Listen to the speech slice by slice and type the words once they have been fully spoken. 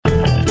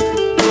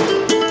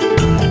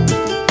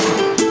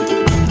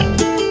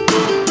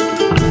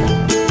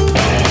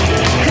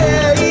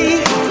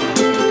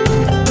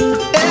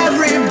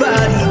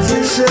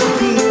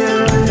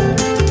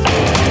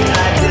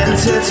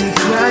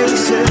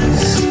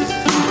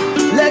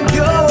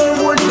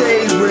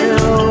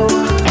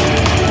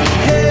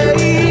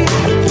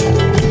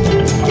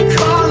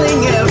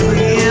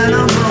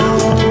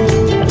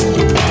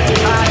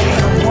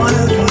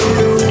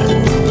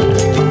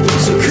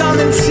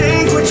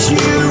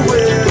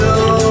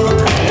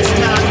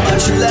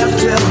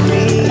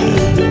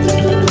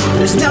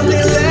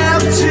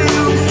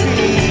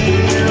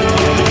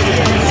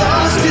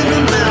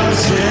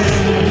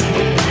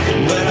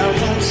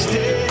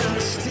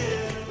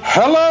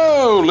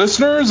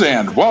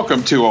Greetings and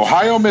welcome to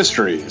Ohio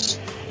Mysteries.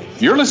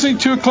 You're listening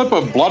to a clip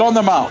of Blood on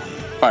the Mountain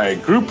by a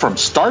group from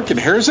Stark and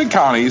Harrison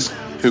counties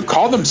who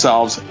call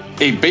themselves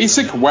a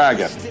Basic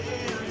Wagon.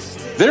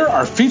 There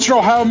are featured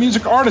Ohio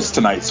music artists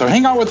tonight, so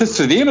hang out with us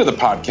to the end of the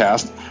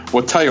podcast.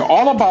 We'll tell you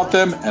all about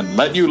them and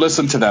let you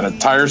listen to that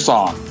entire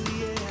song.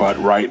 But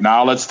right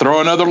now, let's throw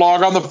another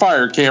log on the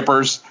fire,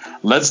 campers.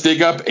 Let's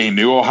dig up a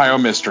new Ohio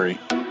mystery.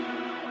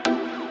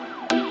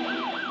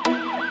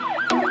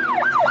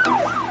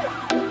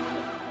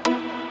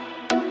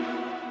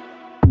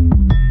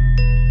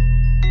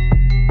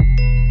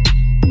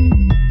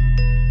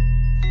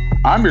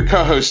 I'm your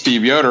co-host,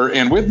 Steve Yoder,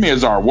 and with me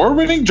is our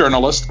award-winning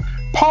journalist,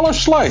 Paula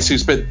Schleiss, who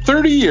spent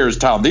 30 years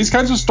telling these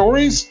kinds of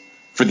stories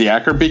for the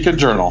Akron Beacon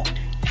Journal.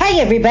 Hi,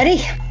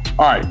 everybody.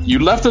 All right, you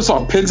left us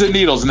on pins and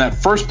needles in that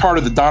first part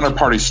of the Donner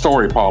Party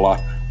story,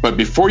 Paula. But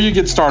before you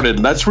get started,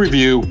 let's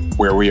review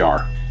where we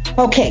are.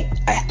 Okay,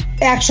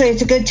 actually,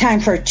 it's a good time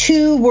for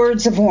 2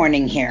 words of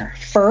warning here.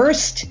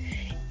 First,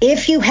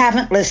 if you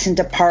haven't listened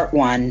to part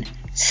 1,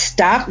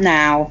 stop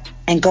now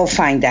and go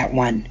find that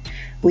one.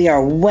 We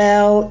are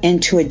well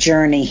into a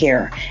journey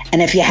here.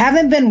 And if you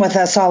haven't been with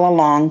us all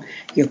along,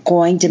 you're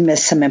going to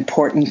miss some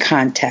important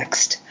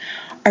context.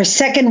 Our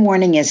second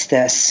warning is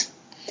this.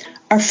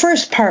 Our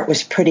first part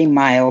was pretty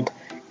mild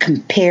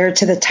compared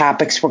to the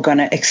topics we're going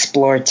to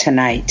explore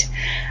tonight.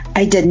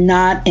 I did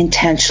not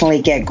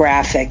intentionally get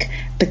graphic,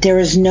 but there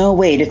is no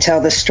way to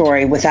tell the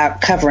story without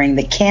covering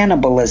the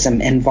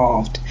cannibalism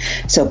involved.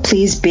 So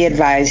please be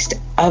advised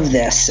of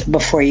this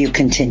before you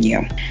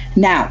continue.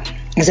 Now,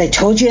 as I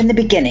told you in the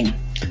beginning,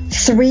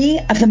 3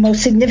 of the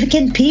most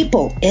significant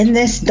people in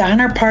this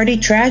Donner Party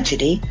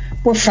tragedy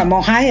were from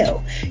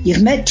Ohio.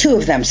 You've met 2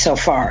 of them so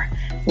far.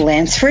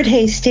 Lansford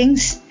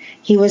Hastings,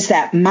 he was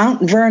that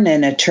Mount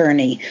Vernon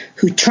attorney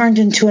who turned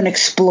into an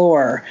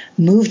explorer,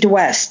 moved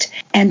west,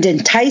 and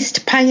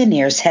enticed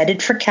pioneers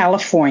headed for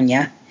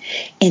California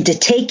into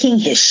taking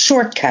his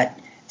shortcut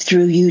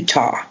through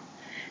Utah.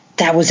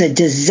 That was a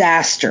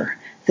disaster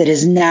that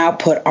has now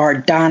put our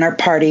Donner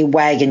Party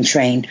wagon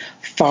train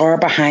far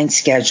behind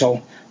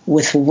schedule,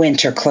 with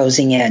winter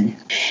closing in.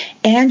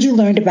 And you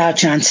learned about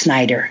John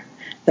Snyder,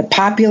 the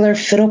popular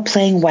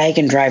fiddle-playing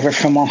wagon driver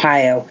from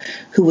Ohio,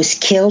 who was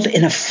killed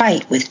in a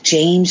fight with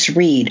James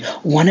Reed,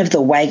 one of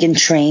the wagon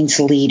train's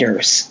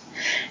leaders.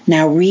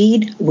 Now,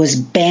 Reed was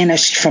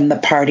banished from the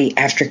party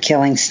after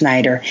killing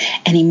Snyder,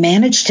 and he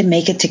managed to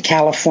make it to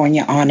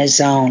California on his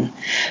own.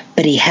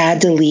 But he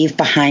had to leave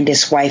behind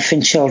his wife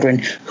and children,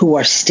 who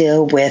are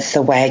still with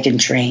the wagon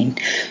train.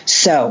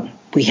 So,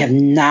 we have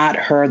not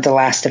heard the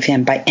last of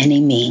him by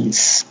any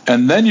means.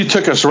 And then you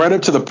took us right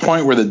up to the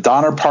point where the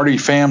Donner Party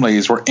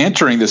families were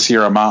entering the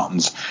Sierra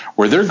Mountains,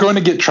 where they're going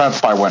to get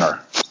trapped by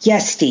winter.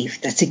 Yes, Steve,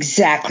 that's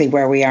exactly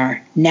where we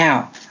are.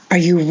 Now, are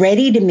you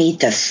ready to meet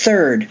the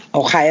 3rd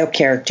Ohio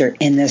character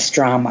in this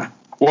drama?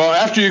 Well,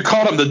 after you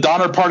called him the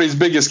Donner Party's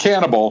biggest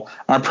cannibal,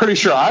 I'm pretty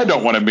sure I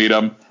don't want to meet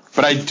him,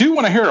 but I do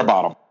want to hear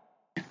about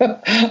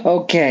him.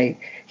 Okay,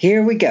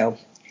 here we go.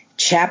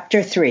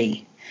 Chapter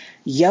 3.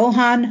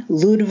 Johann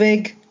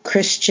Ludwig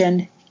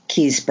Christian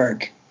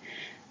Keseberg.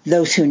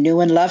 Those who knew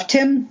and loved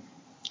him,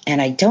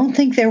 and I don't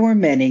think there were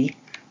many,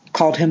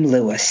 called him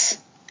Louis.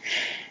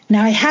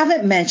 Now, I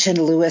haven't mentioned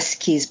Louis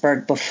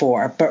Keseberg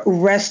before, but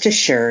rest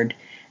assured,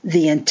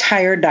 the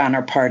entire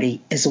Donner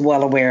Party is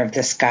well aware of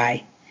this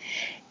guy.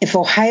 If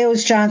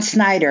Ohio's John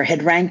Snyder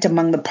had ranked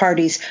among the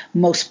party's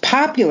most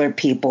popular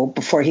people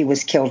before he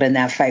was killed in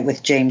that fight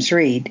with James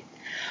Reed,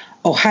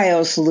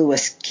 Ohio's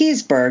Louis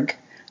Keseberg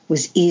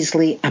was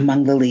easily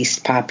among the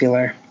least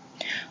popular.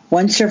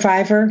 One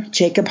survivor,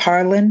 Jacob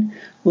Harlan,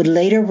 would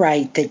later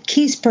write that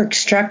Keseberg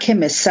struck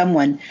him as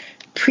someone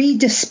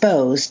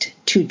predisposed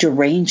to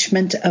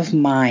derangement of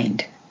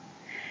mind.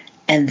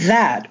 And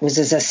that was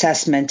his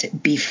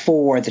assessment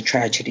before the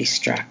tragedy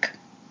struck.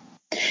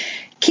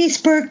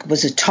 Keseberg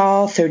was a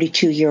tall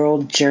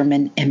 32-year-old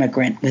German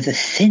immigrant with a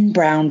thin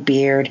brown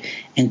beard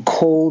and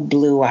cold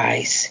blue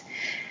eyes.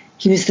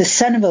 He was the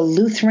son of a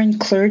Lutheran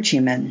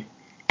clergyman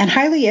and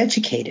highly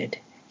educated.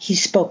 He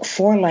spoke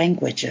 4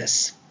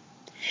 languages.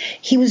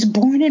 He was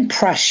born in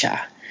Prussia,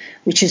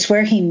 which is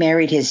where he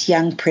married his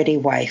young, pretty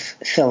wife,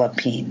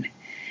 Philippine.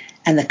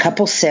 And the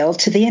couple sailed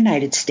to the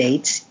United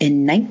States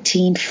in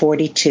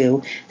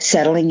 1942,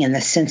 settling in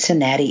the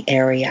Cincinnati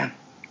area.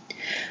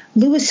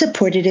 Louis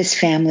supported his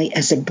family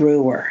as a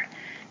brewer,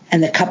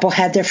 and the couple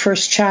had their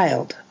first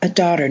child, a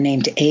daughter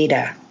named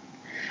Ada.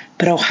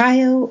 But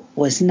Ohio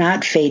was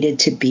not fated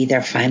to be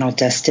their final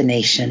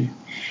destination.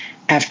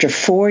 After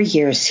 4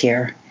 years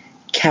here,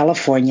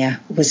 California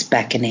was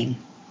beckoning.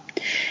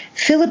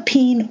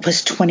 Philippine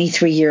was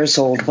 23 years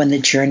old when the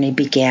journey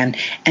began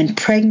and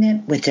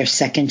pregnant with their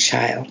second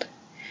child.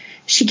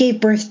 She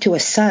gave birth to a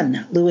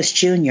son, Louis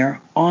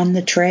Jr., on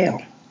the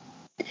trail.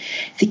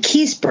 The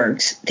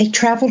Kesebergs, they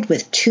traveled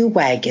with 2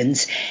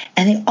 wagons,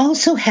 and they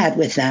also had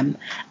with them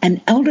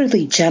an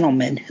elderly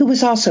gentleman who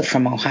was also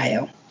from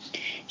Ohio.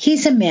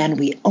 He's a man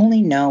we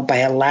only know by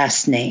a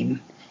last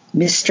name,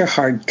 Mr.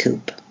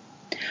 Hardcoop.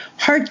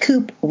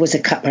 Hardcoop was a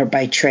cutler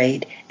by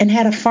trade and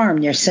had a farm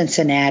near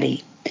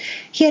Cincinnati.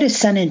 He had a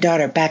son and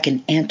daughter back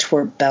in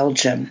Antwerp,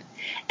 Belgium,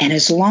 and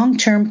his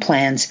long-term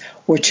plans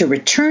were to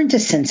return to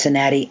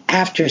Cincinnati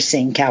after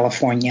seeing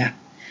California,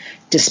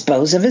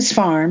 dispose of his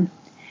farm,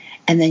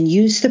 and then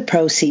use the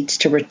proceeds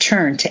to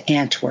return to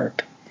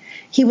Antwerp.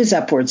 He was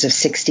upwards of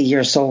 60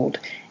 years old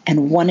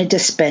and wanted to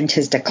spend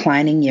his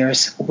declining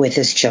years with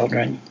his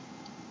children.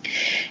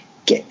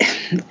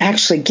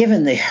 Actually,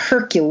 given the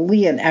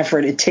Herculean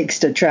effort it takes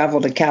to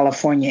travel to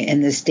California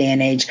in this day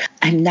and age,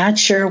 I'm not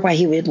sure why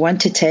he would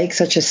want to take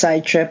such a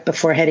side trip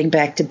before heading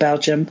back to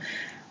Belgium,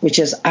 which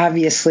is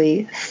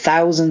obviously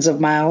thousands of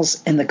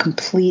miles in the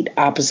complete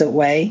opposite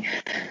way.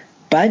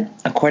 But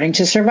according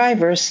to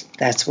survivors,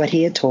 that's what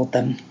he had told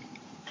them.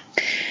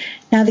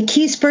 Now, the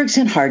Kesebergs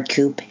and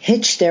Hardcoop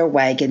hitched their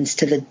wagons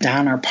to the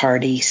Donner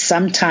Party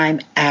sometime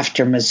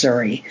after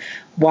Missouri,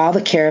 while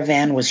the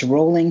caravan was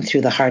rolling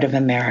through the heart of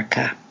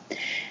America.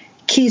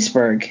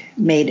 Keseberg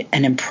made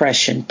an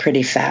impression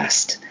pretty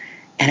fast,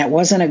 and it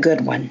wasn't a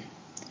good one.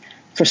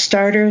 For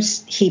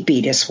starters, he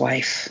beat his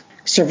wife.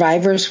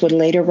 Survivors would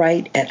later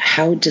write at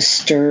how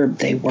disturbed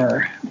they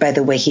were by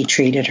the way he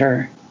treated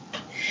her.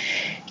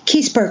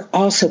 Keseberg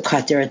also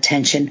caught their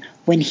attention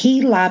when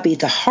he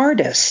lobbied the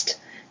hardest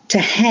to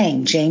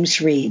hang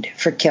James Reed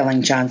for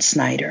killing John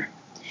Snyder.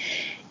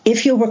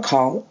 If you'll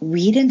recall,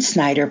 Reed and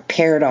Snyder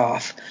paired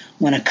off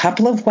when a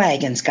couple of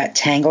wagons got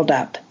tangled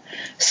up.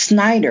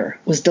 Snyder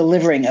was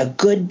delivering a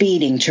good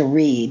beating to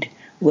Reed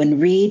when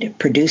Reed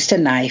produced a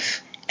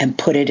knife and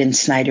put it in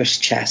Snyder's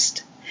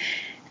chest.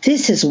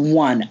 This is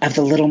one of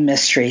the little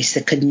mysteries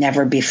that could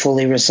never be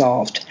fully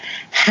resolved.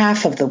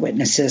 Half of the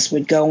witnesses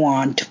would go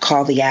on to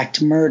call the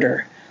act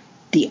murder.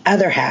 The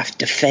other half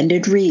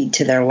defended Reed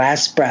to their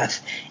last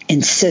breath,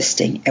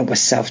 insisting it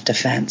was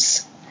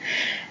self-defense.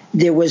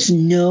 There was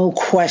no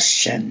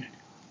question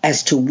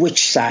as to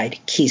which side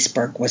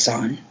Keseberg was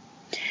on.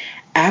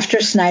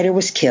 After Snyder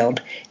was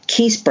killed,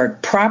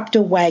 Keseberg propped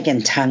a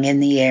wagon tongue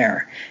in the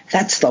air.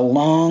 That's the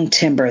long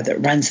timber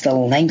that runs the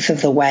length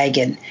of the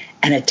wagon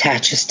and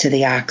attaches to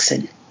the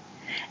oxen.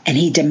 And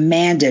he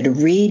demanded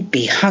Reed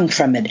be hung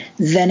from it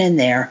then and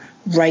there,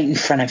 right in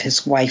front of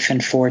his wife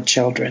and 4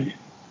 children.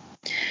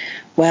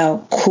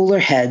 Well, cooler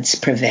heads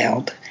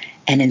prevailed,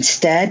 and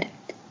instead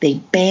they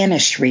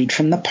banished Reed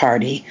from the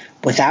party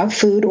without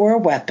food or a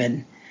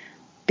weapon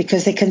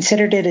because they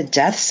considered it a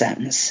death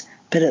sentence,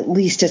 but at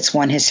least it's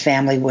one his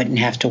family wouldn't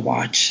have to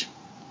watch.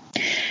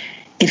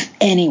 If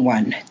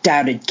anyone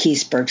doubted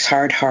Keseberg's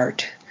hard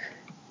heart,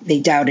 they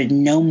doubted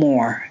no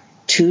more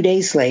 2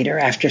 days later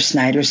after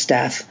Snyder's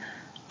death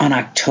on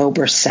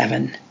October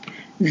 7.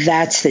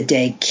 That's the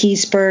day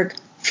Keseberg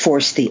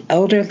forced the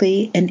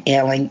elderly and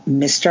ailing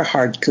Mr.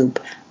 Hardcoop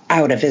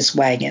out of his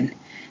wagon,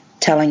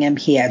 telling him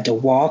he had to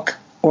walk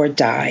or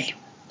die.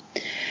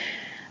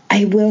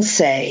 I will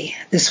say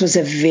this was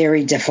a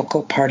very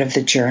difficult part of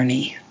the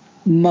journey.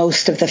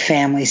 Most of the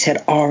families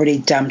had already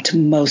dumped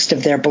most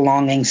of their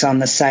belongings on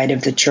the side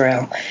of the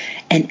trail,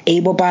 and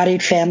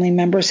able-bodied family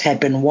members had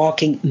been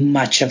walking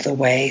much of the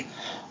way,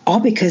 all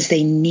because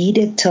they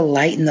needed to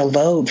lighten the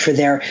load for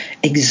their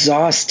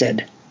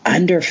exhausted,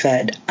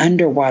 underfed,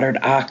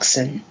 underwatered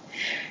oxen.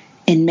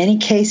 In many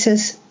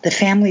cases, the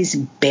families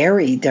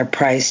buried their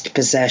prized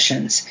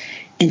possessions,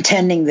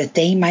 intending that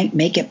they might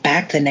make it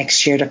back the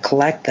next year to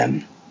collect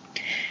them.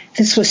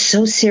 This was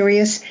so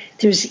serious,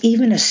 there's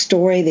even a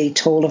story they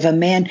told of a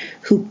man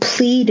who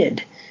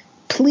pleaded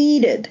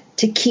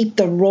to keep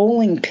the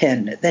rolling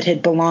pin that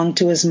had belonged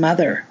to his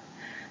mother.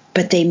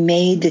 But they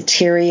made the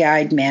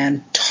teary-eyed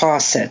man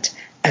toss it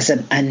as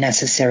an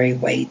unnecessary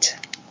weight.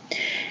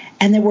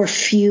 And there were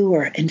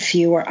fewer and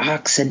fewer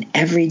oxen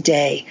every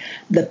day.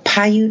 The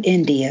Paiute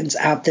Indians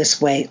out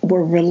this way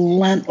were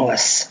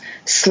relentless,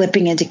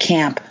 slipping into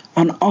camp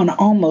on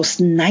almost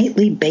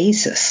nightly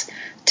basis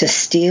to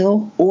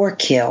steal or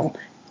kill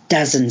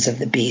dozens of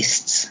the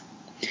beasts.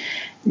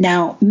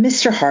 Now,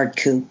 Mr.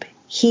 Hardcoop,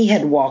 he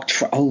had walked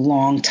for a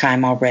long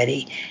time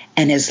already,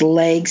 and his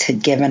legs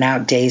had given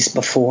out days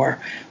before,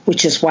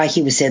 which is why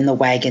he was in the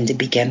wagon to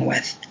begin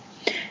with.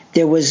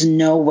 There was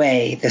no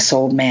way this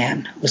old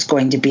man was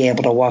going to be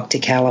able to walk to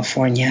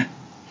California.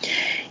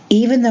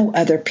 Even though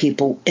other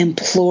people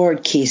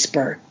implored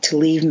Keseberg to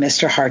leave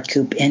Mr.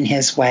 Hardcoop in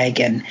his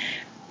wagon,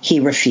 he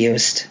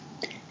refused.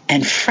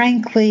 And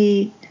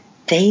frankly,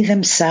 they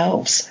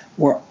themselves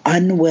were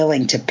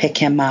unwilling to pick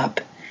him up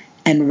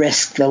and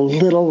risk the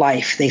little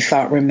life they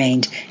thought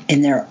remained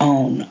in their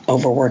own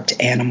overworked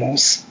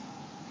animals.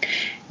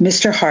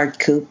 Mr.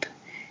 Hardcoop,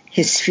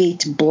 his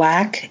feet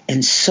black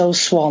and so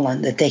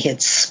swollen that they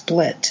had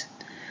split,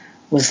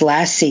 was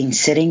last seen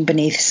sitting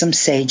beneath some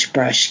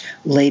sagebrush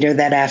later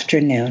that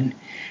afternoon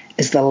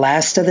as the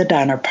last of the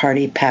Donner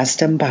Party passed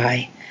him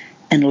by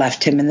and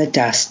left him in the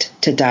dust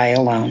to die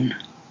alone.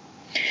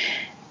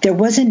 There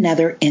was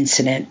another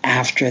incident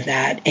after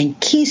that, and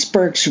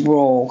Keseberg's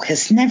role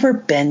has never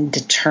been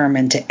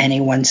determined to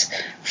anyone's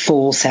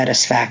full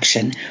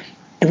satisfaction.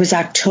 It was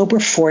October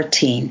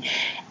 14,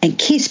 and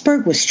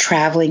Keseberg was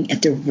traveling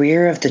at the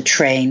rear of the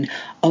train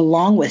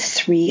along with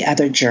 3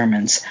 other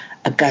Germans,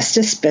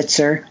 Augustus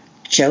Spitzer,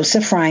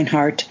 Joseph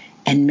Reinhardt,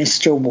 and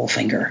Mr.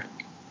 Wolfinger.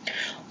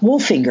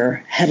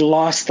 Wolfinger had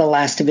lost the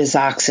last of his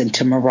oxen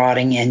to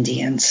marauding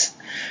Indians,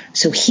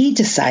 so he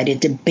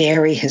decided to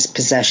bury his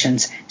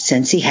possessions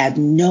since he had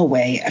no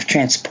way of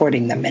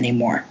transporting them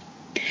anymore.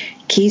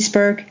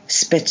 Keseberg,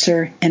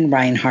 Spitzer, and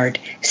Reinhardt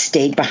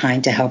stayed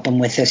behind to help him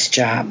with this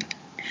job.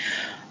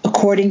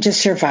 According to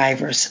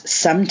survivors,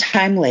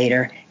 sometime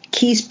later,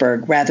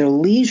 Keseberg rather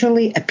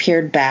leisurely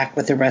appeared back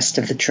with the rest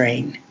of the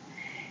train.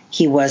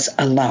 He was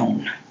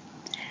alone.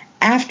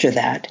 After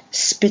that,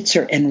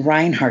 Spitzer and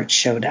Reinhardt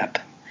showed up.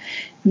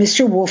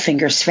 Mr.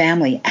 Wolfinger's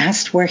family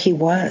asked where he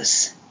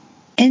was.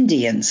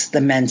 Indians,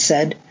 the men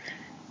said.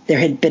 There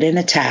had been an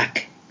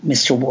attack.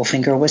 Mr.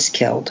 Wolfinger was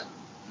killed.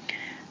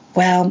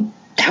 Well,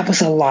 that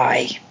was a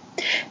lie,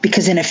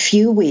 because in a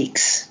few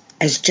weeks,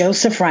 as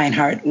Joseph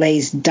Reinhardt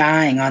lays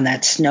dying on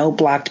that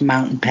snow-blocked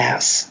mountain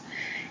pass,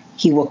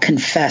 he will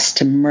confess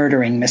to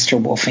murdering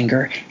Mr.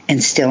 Wolfinger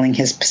and stealing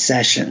his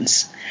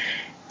possessions.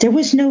 There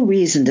was no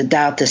reason to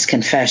doubt this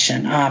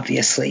confession,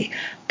 obviously,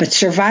 but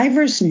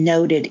survivors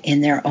noted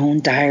in their own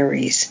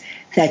diaries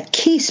that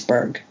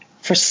Keseberg,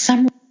 for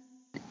some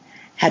reason,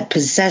 had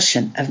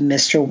possession of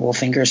Mr.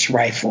 Wolfinger's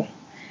rifle.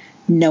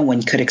 No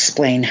one could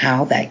explain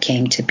how that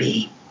came to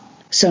be.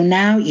 So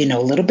now you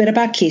know a little bit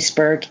about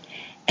Keseberg,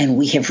 and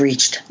we have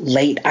reached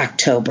late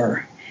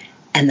October,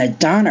 and the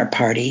Donner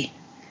Party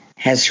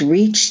has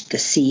reached the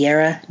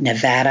Sierra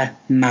Nevada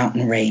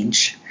mountain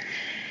range.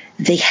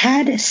 They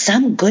had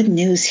some good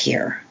news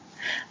here.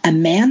 A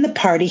man the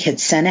party had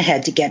sent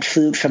ahead to get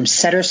food from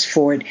Sutter's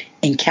Fort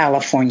in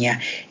California.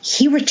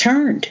 He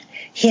returned.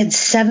 He had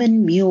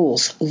 7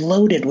 mules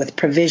loaded with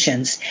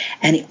provisions,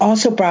 and he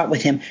also brought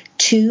with him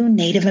 2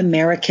 Native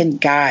American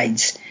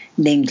guides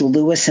named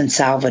Louis and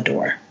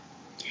Salvador.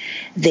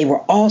 They were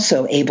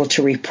also able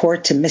to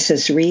report to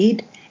Mrs.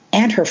 Reed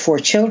and her 4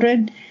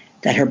 children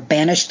that her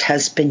banished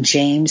husband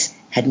James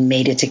had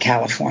made it to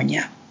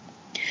California.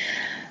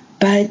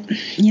 But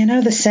you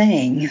know the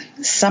saying,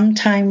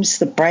 sometimes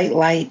the bright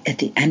light at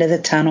the end of the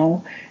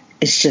tunnel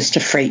is just a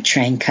freight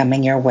train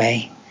coming your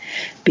way,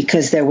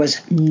 because there was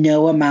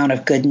no amount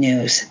of good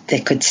news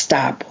that could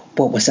stop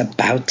what was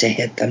about to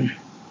hit them.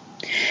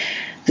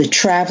 The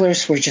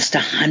travelers were just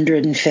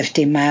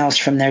 150 miles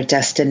from their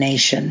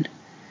destination.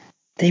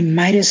 They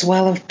might as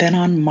well have been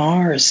on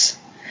Mars.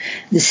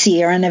 The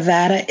Sierra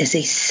Nevada is a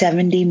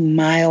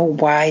 70-mile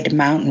wide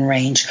mountain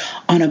range.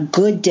 On a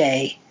good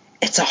day,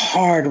 it's a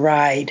hard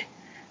ride,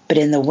 but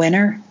in the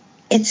winter,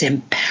 it's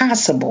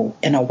impassable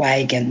in a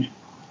wagon.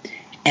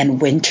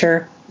 And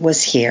winter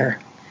was here.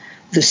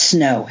 The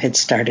snow had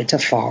started to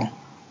fall.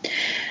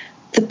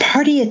 The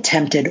party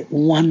attempted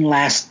one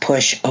last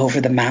push over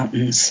the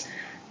mountains,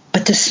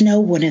 but the snow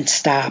wouldn't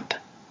stop.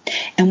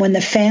 And when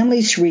the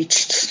families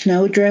reached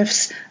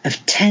snowdrifts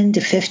of 10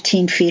 to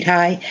 15 feet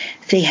high,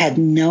 they had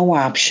no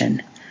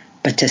option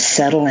but to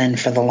settle in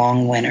for the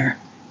long winter.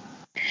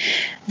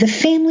 The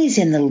families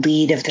in the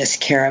lead of this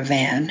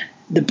caravan,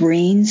 the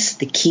Breens,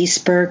 the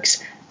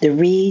Kesebergs, the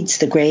Reeds,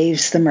 the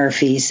Graves, the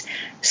Murphys,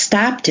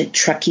 stopped at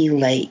Truckee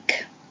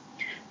Lake.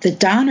 The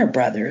Donner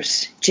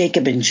brothers,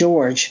 Jacob and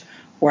George,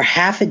 were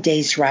half a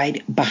day's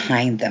ride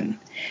behind them.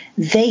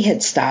 They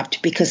had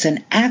stopped because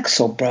an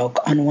axle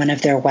broke on one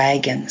of their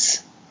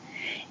wagons.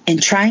 In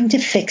trying to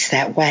fix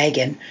that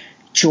wagon,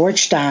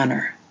 George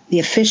Donner, the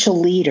official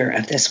leader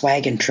of this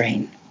wagon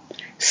train,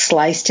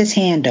 sliced his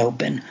hand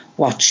open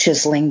while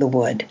chiseling the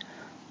wood.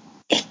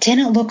 It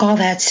didn't look all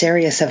that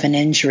serious of an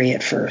injury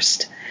at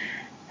first.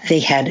 They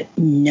had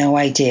no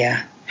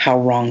idea how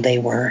wrong they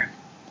were.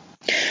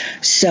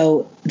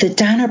 So the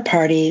Donner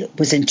Party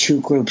was in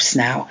 2 groups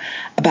now.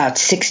 About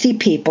 60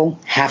 people,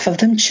 half of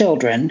them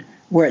children,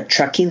 were at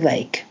Truckee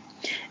Lake.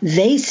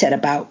 They set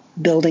about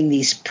building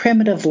these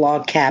primitive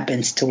log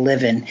cabins to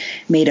live in,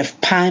 made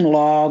of pine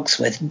logs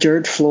with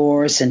dirt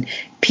floors and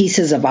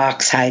pieces of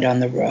ox hide on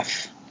the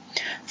roof.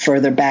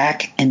 Further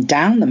back and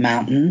down the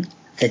mountain,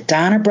 the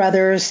Donner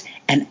brothers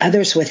and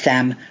others with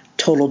them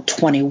totaled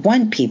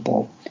 21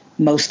 people,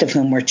 most of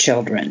whom were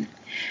children.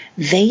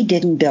 They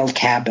didn't build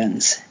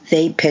cabins.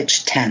 They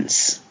pitched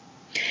tents.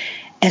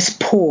 As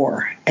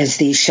poor as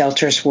these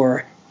shelters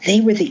were,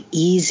 they were the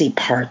easy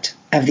part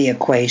of the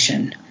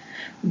equation.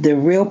 The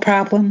real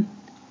problem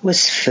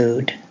was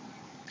food.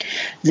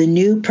 The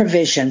new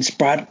provisions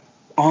brought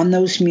on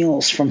those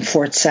mules from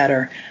Fort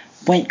Sutter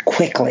went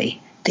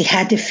quickly. They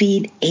had to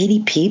feed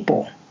 80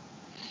 people.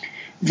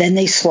 Then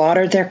they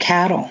slaughtered their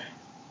cattle.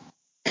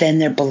 Then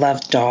their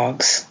beloved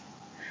dogs.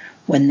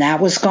 When that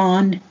was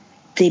gone,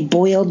 they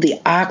boiled the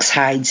ox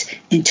hides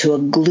into a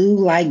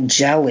glue-like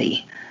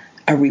jelly,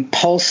 a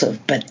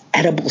repulsive but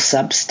edible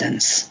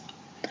substance.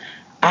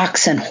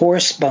 Ox and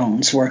horse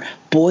bones were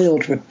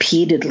boiled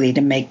repeatedly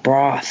to make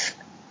broth.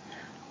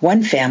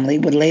 One family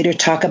would later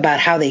talk about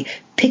how they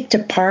picked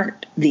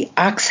apart the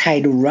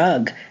oxhide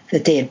rug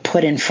that they had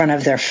put in front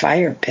of their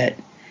fire pit.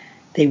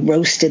 They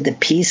roasted the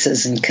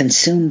pieces and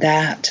consumed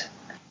that.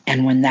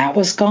 And when that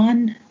was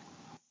gone,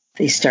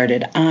 they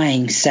started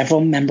eyeing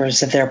several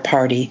members of their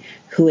party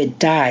who had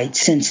died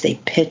since they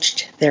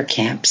pitched their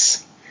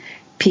camps,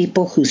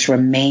 people whose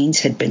remains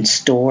had been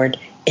stored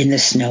in the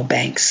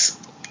snowbanks.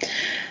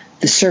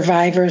 The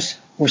survivors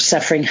were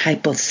suffering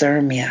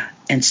hypothermia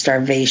and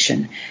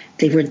starvation.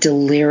 They were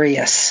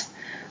delirious,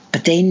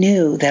 but they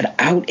knew that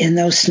out in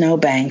those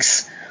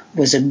snowbanks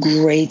was a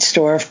great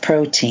store of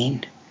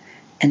protein,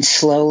 and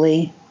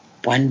slowly,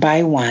 one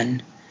by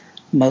one,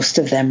 most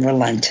of them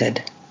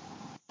relented.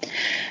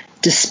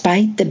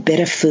 Despite the bit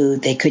of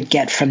food they could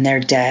get from their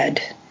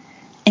dead,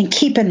 and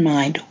keep in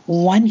mind,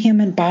 one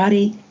human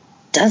body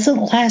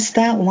doesn't last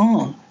that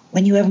long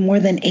when you have more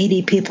than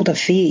 80 people to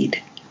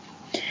feed.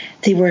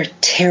 They were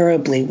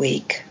terribly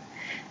weak.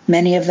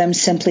 Many of them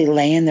simply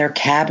lay in their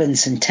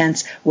cabins and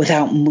tents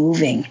without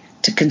moving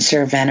to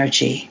conserve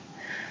energy.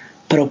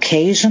 But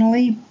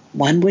occasionally,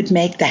 one would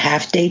make the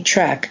half-day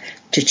trek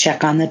to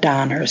check on the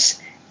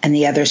Donners and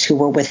the others who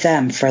were with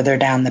them further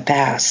down the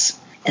pass.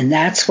 And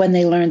that's when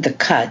they learned the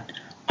cut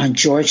on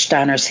George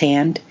Donner's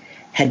hand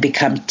had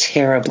become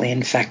terribly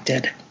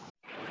infected.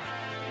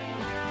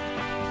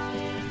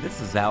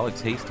 This is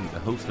Alex Hasty, the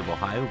host of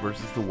Ohio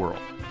vs. the World,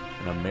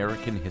 an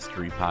American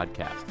history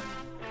podcast.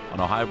 On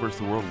Ohio vs.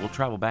 the World, we'll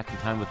travel back in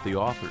time with the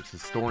authors,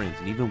 historians,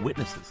 and even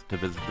witnesses to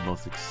visit the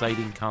most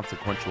exciting,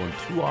 consequential, and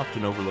too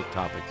often overlooked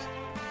topics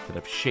that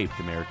have shaped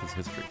America's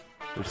history.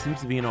 There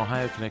seems to be an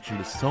Ohio connection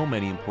to so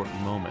many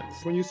important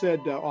moments. When you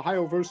said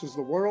Ohio versus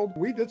the world,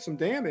 we did some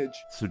damage.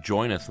 So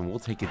join us and we'll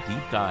take a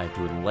deep dive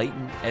to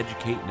enlighten,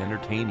 educate, and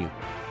entertain you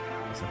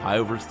as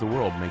Ohio versus the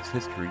world makes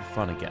history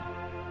fun again.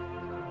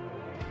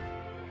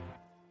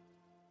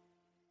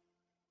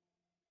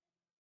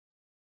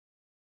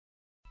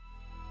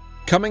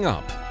 Coming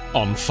up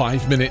on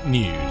 5 Minute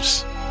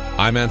News,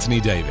 I'm Anthony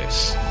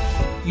Davis.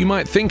 You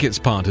might think it's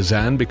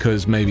partisan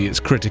because maybe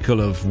it's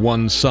critical of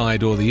one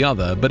side or the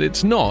other, but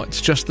it's not. It's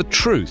just the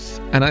truth.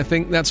 And I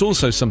think that's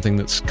also something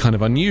that's kind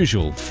of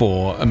unusual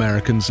for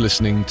Americans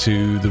listening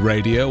to the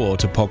radio or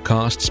to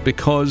podcasts,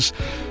 because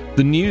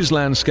the news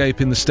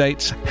landscape in the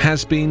States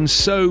has been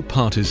so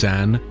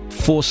partisan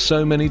for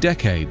so many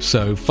decades.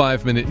 So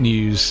 5 Minute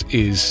News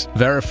is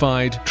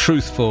verified,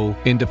 truthful,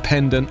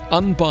 independent,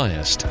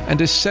 unbiased,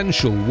 and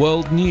essential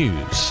world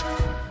news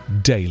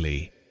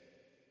daily.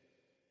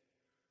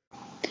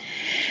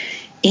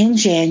 In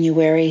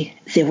January,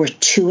 there were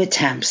 2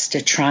 attempts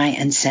to try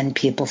and send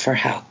people for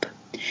help.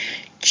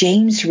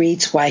 James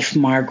Reed's wife,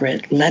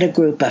 Margaret, led a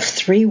group of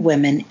 3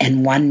 women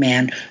and 1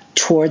 man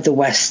toward the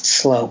West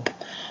Slope,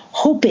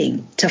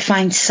 hoping to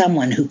find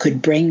someone who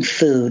could bring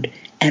food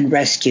and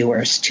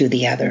rescuers to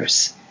the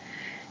others.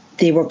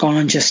 They were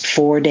gone just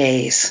 4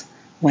 days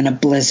when a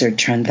blizzard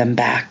turned them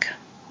back.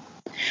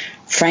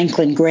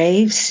 Franklin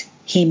Graves,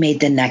 he made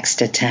the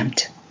next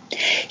attempt.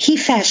 He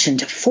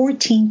fashioned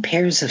 14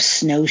 pairs of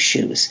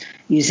snowshoes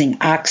using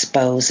ox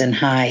bows and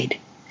hide,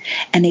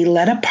 and he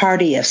led a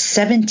party of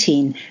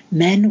 17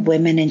 men,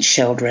 women, and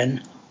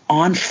children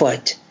on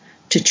foot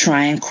to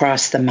try and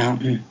cross the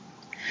mountain.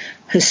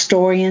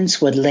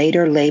 Historians would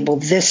later label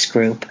this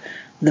group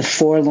the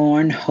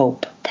Forlorn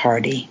Hope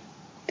Party.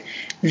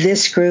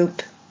 This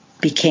group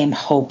became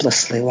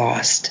hopelessly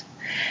lost.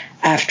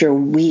 After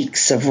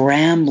weeks of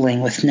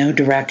rambling with no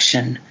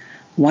direction,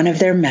 one of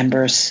their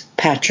members,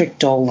 Patrick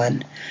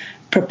Dolan,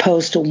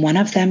 proposed one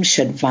of them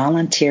should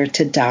volunteer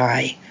to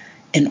die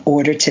in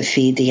order to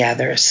feed the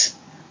others.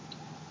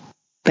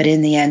 But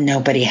in the end,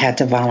 nobody had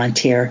to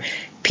volunteer.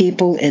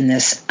 People in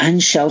this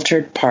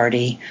unsheltered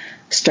party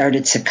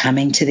started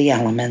succumbing to the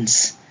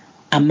elements,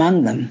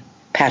 among them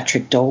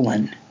Patrick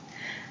Dolan.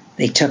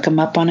 They took him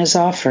up on his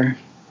offer.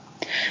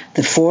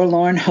 The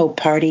Forlorn Hope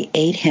Party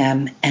ate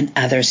him and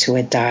others who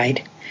had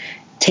died,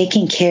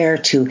 taking care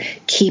to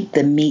keep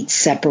the meat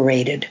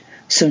separated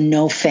so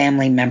no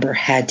family member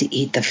had to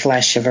eat the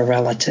flesh of a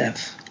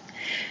relative.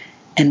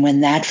 And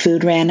when that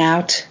food ran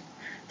out,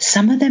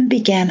 some of them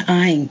began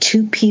eyeing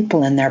 2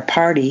 people in their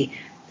party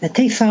that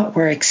they thought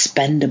were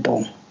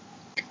expendable.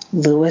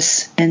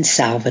 Louis and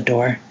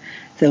Salvador,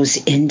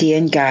 those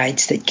Indian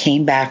guides that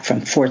came back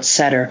from Fort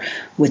Sutter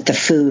with the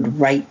food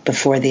right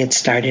before they had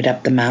started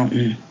up the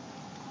mountain.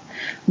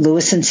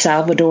 Louis and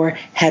Salvador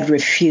had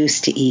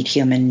refused to eat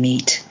human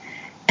meat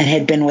and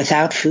had been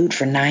without food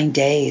for 9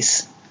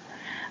 days.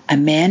 A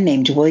man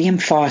named William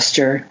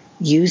Foster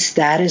used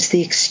that as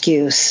the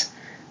excuse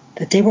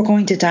that they were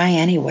going to die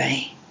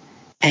anyway,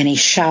 and he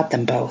shot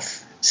them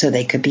both so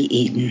they could be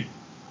eaten.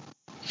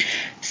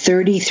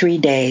 33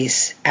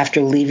 days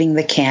after leaving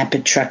the camp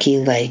at Truckee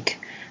Lake,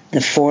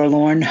 the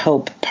Forlorn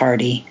Hope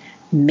Party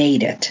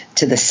made it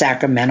to the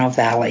Sacramento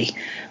Valley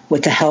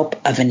with the help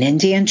of an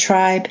Indian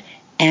tribe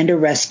and a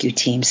rescue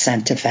team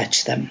sent to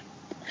fetch them.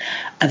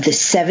 Of the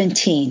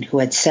 17 who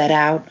had set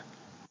out,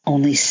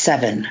 only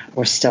 7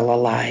 were still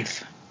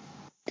alive.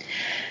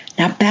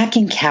 Now, back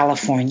in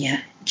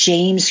California,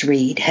 James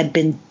Reed had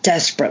been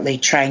desperately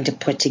trying to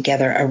put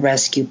together a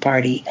rescue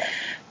party,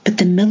 But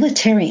the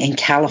military in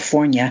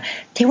California,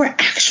 they were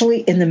actually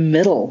in the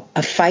middle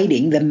of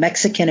fighting the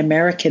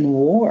Mexican-American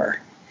War.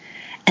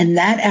 And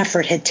that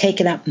effort had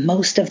taken up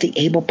most of the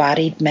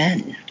able-bodied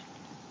men.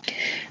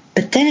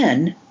 But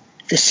then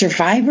the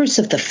survivors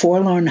of the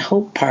Forlorn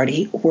Hope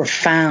Party were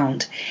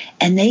found,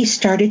 and they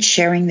started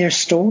sharing their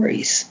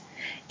stories,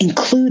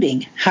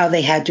 including how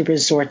they had to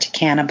resort to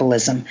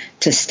cannibalism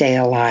to stay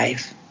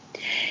alive.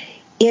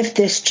 If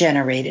this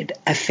generated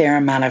a fair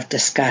amount of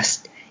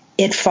disgust,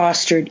 it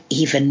fostered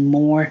even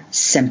more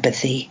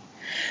sympathy.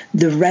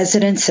 The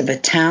residents of a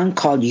town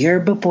called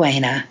Yerba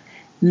Buena,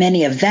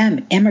 many of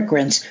them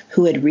immigrants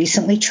who had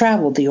recently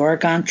traveled the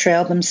Oregon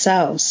Trail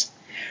themselves,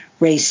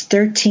 raised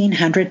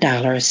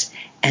 $1,300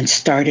 and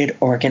started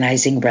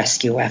organizing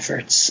rescue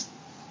efforts.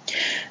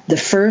 The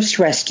first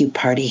rescue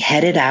party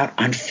headed out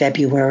on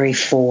February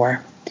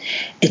 4.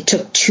 It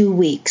took 2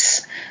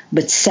 weeks,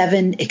 but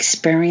 7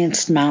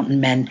 experienced mountain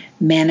men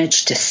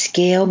managed to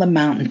scale the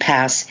mountain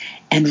pass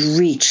and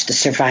reach the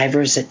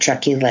survivors at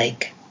Truckee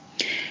Lake.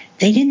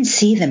 They didn't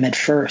see them at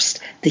first.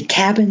 The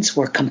cabins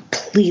were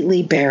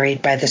completely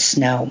buried by the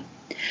snow.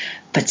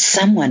 But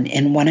someone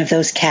in one of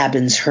those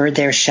cabins heard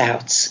their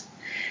shouts.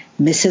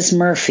 Mrs.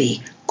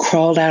 Murphy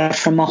crawled out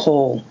from a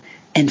hole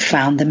and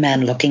found the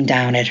men looking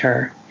down at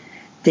her.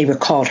 They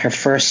recalled her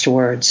first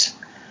words.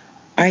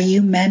 "Are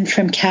you men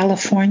from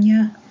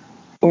California,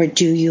 or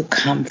do you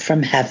come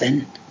from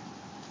heaven?"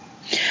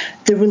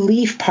 The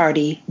relief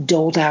party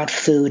doled out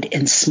food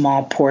in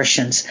small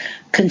portions,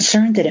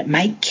 concerned that it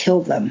might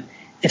kill them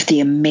if the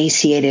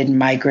emaciated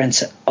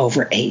migrants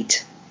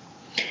overate.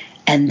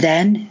 And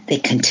then they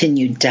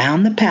continued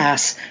down the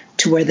pass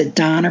to where the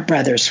Donner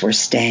brothers were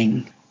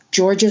staying.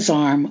 George's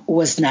arm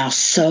was now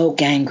so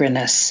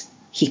gangrenous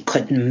he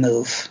couldn't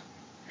move.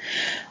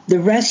 The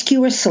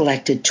rescuers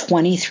selected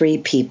 23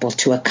 people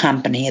to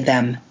accompany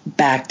them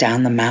back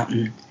down the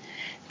mountain.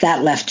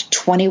 That left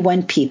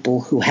 21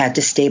 people who had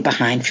to stay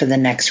behind for the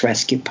next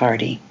rescue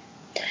party.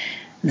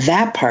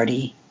 That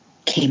party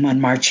came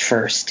on March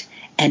 1st,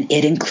 and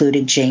it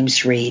included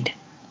James Reed.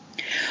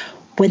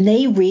 When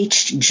they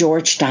reached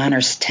George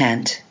Donner's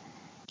tent,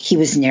 he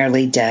was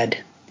nearly dead.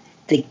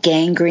 The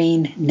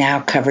gangrene now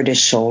covered his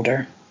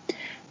shoulder.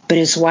 But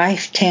his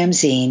wife,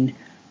 Tamzine,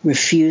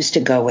 refused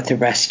to go with the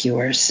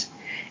rescuers,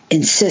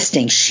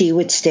 insisting she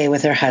would stay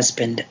with her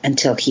husband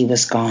until he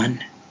was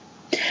gone.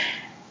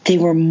 They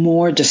were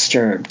more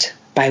disturbed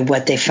by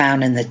what they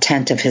found in the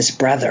tent of his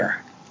brother,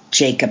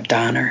 Jacob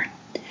Donner.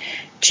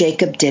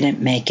 Jacob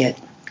didn't make it.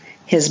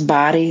 His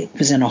body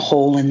was in a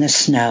hole in the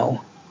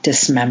snow,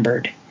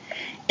 dismembered.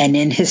 And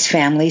in his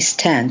family's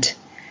tent,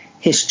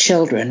 his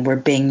children were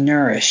being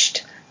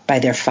nourished by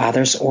their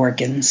father's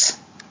organs.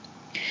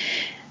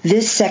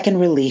 This second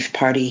relief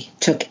party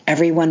took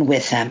everyone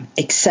with them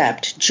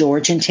except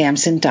George and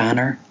Tamzine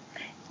Donner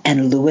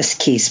and Louis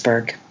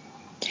Keseberg.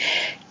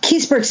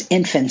 Keseberg's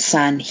infant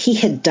son, he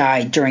had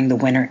died during the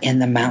winter in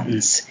the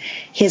mountains.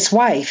 His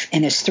wife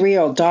and his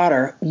 3-year-old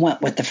daughter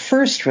went with the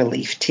first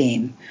relief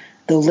team,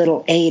 though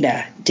little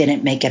Ada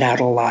didn't make it out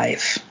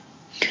alive.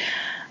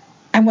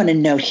 I want to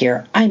note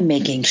here, I'm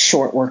making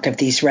short work of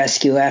these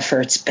rescue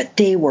efforts, but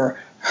they were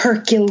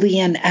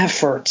Herculean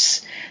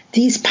efforts.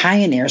 These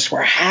pioneers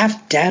were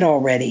half dead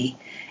already.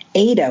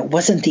 Ada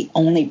wasn't the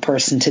only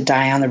person to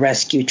die on the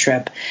rescue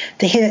trip.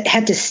 They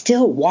had to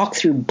still walk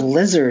through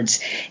blizzards.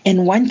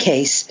 In one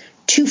case,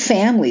 2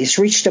 families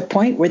reached a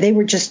point where they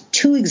were just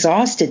too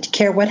exhausted to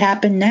care what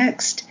happened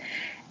next.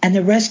 And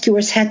the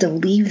rescuers had to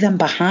leave them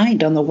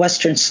behind on the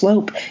western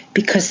slope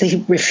because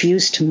they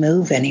refused to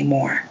move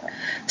anymore.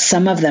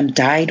 Some of them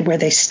died where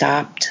they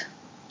stopped.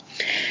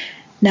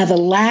 Now, the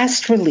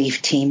last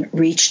relief team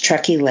reached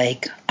Truckee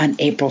Lake on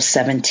April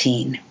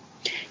 17.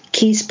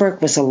 Keseberg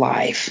was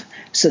alive,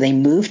 so they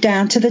moved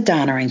down to the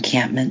Donner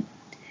encampment,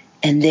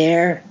 and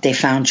there they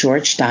found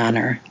George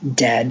Donner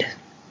dead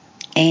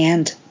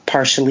and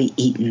partially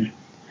eaten.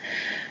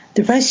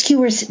 The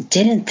rescuers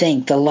didn't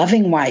think the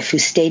loving wife who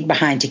stayed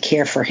behind to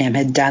care for him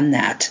had done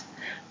that,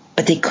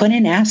 but they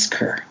couldn't ask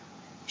her.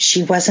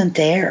 She wasn't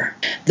there.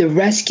 The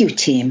rescue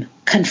team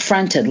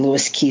confronted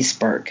Louis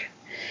Keseberg.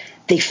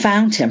 They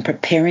found him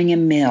preparing a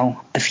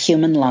meal of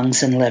human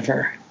lungs and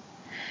liver.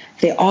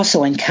 They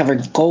also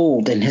uncovered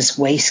gold in his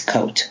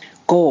waistcoat,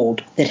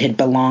 gold that had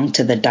belonged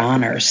to the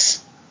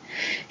Donners.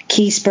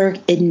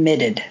 Keseberg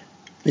admitted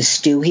the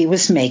stew he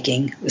was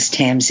making was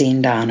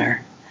Tamzine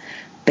Donner,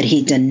 but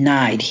he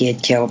denied he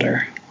had killed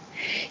her.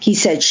 He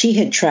said she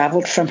had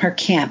traveled from her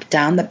camp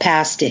down the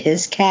pass to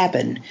his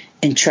cabin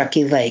in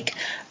Truckee Lake,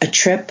 a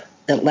trip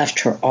that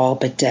left her all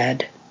but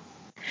dead.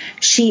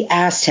 She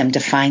asked him to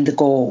find the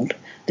gold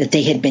that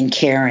they had been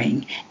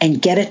carrying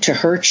and get it to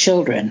her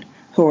children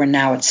who were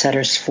now at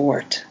Sutter's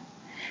Fort.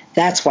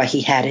 That's why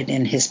he had it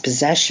in his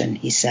possession,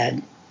 he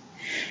said.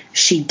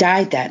 She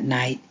died that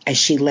night as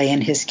she lay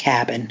in his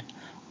cabin.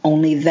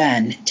 Only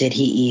then did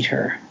he eat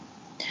her.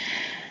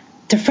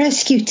 The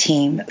rescue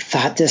team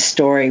thought this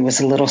story was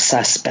a little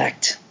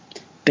suspect,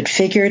 but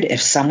figured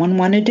if someone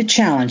wanted to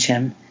challenge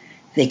him,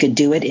 they could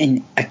do it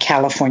in a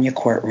California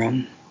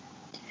courtroom.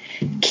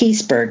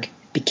 Keseberg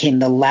became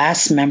the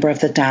last member of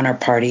the Donner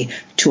Party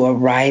to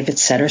arrive at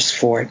Sutter's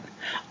Fort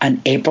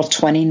on April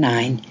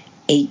 29,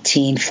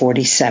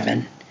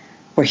 1847,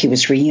 where he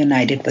was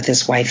reunited with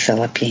his wife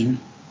Philippine.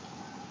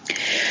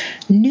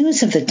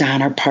 News of the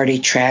Donner Party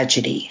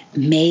tragedy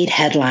made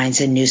headlines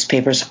in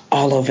newspapers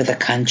all over the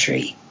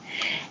country,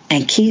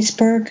 and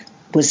Keseberg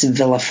was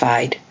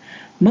vilified,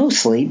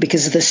 mostly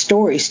because of the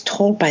stories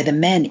told by the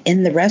men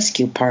in the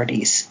rescue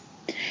parties.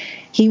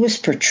 He was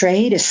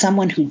portrayed as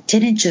someone who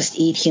didn't just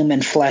eat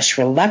human flesh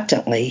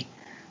reluctantly,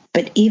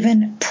 but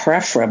even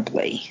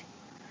preferably.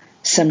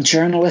 Some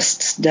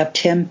journalists dubbed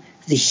him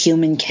the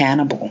human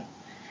cannibal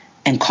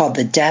and called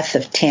the death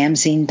of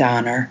Tamzine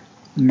Donner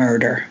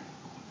murder.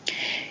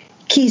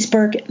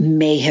 Keseberg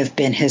may have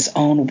been his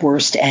own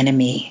worst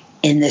enemy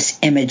in this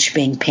image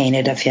being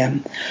painted of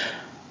him.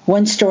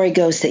 One story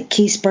goes that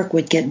Keseberg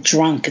would get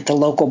drunk at the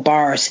local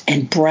bars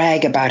and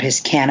brag about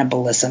his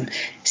cannibalism,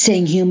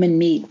 saying human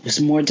meat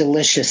was more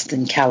delicious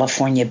than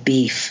California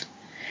beef,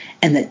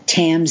 and that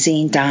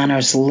Tamzine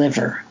Donner's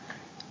liver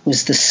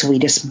was the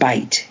sweetest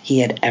bite he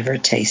had ever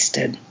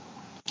tasted.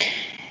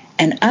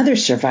 And other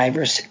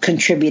survivors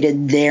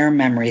contributed their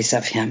memories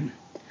of him.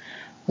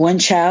 One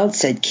child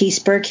said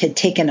Keseberg had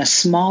taken a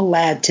small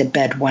lad to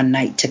bed one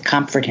night to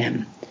comfort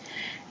him,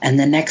 and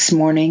the next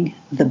morning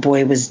the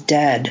boy was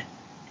dead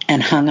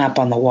and hung up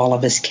on the wall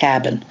of his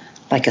cabin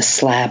like a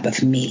slab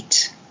of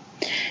meat.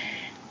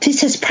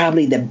 This is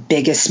probably the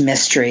biggest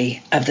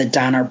mystery of the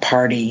Donner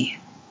Party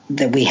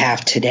that we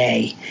have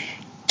today,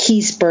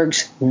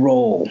 Keseberg's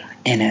role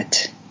in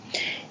it.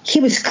 He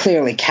was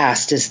clearly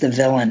cast as the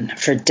villain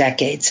for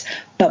decades,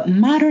 but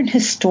modern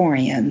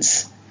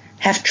historians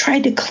have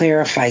tried to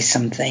clarify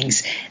some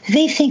things.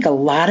 They think a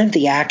lot of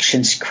the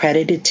actions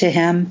credited to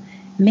him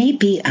may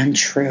be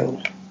untrue.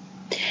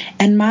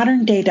 And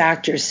modern-day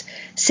doctors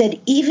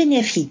said even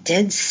if he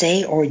did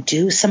say or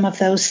do some of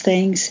those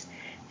things,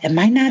 it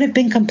might not have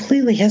been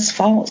completely his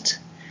fault.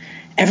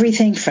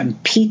 Everything from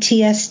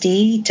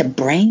PTSD to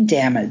brain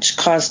damage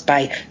caused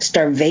by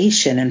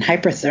starvation and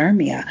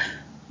hyperthermia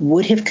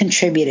would have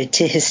contributed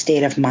to his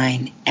state of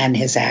mind and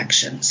his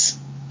actions.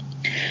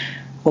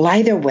 Well,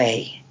 either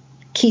way,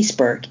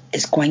 Keseberg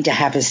is going to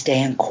have his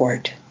day in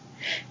court,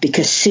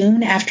 because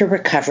soon after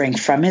recovering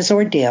from his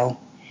ordeal,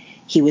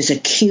 he was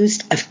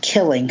accused of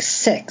killing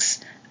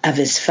 6 of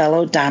his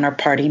fellow Donner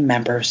Party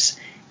members,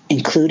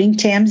 including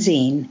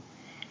Tamzine,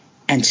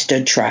 and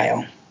stood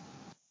trial.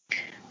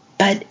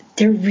 But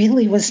there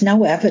really was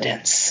no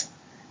evidence.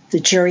 The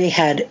jury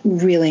had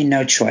really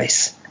no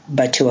choice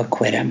but to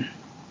acquit him.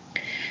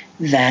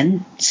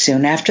 Then,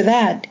 soon after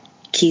that,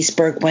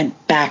 Keseberg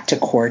went back to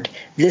court,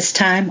 this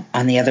time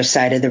on the other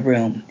side of the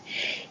room.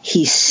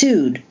 He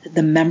sued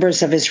the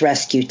members of his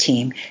rescue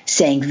team,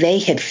 saying they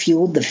had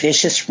fueled the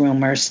vicious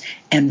rumors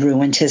and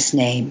ruined his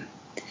name.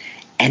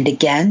 And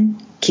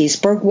again,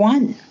 Keseberg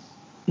won.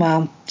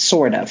 Well,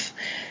 sort of.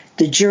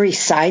 The jury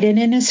sided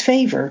in his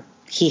favor.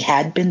 He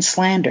had been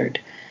slandered,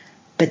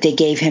 but they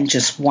gave him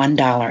just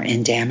 $1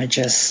 in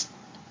damages.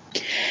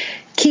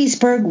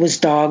 Keseberg was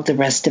dogged the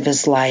rest of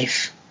his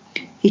life.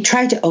 He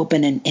tried to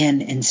open an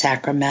inn in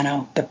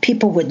Sacramento, but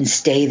people wouldn't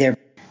stay there.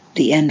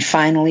 The inn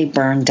finally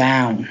burned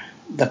down.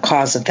 The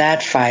cause of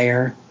that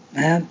fire,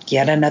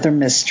 yet another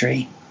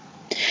mystery.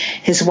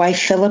 His wife,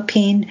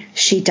 Philippine,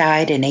 she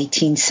died in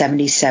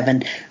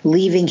 1877,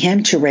 leaving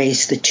him to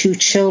raise the 2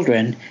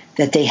 children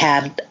that they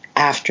had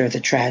after the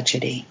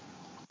tragedy.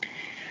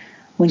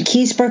 When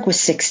Keseberg was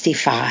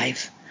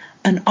 65,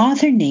 an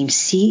author named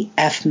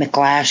C.F.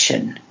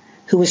 McGlashan,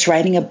 who was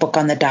writing a book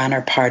on the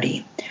Donner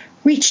Party,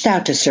 reached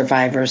out to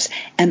survivors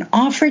and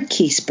offered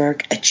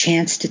Keseberg a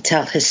chance to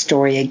tell his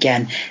story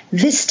again,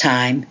 this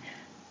time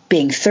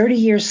being 30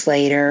 years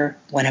later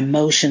when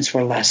emotions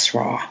were less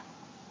raw.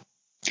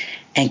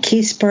 And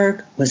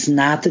Keseberg was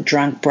not the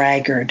drunk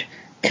braggart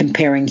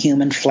comparing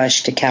human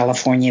flesh to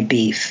California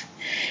beef.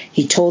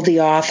 He told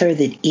the author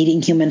that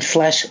eating human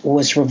flesh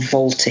was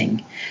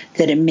revolting,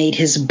 that it made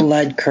his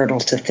blood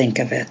curdle to think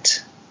of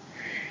it.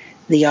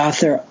 The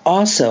author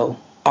also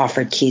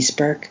offered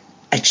Keseberg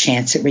a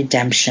chance at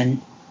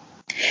redemption.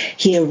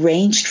 He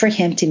arranged for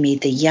him to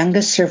meet the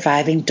youngest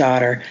surviving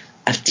daughter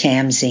of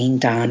Tamzine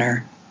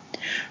Donner.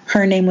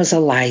 Her name was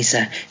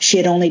Eliza. She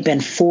had only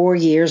been 4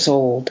 years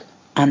old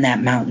on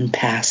that mountain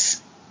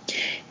pass.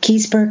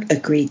 Keseberg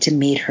agreed to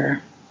meet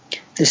her.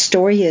 The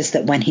story is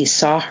that when he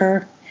saw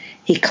her,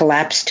 he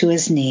collapsed to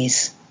his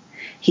knees.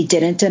 He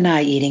didn't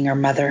deny eating her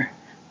mother,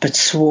 but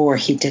swore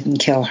he didn't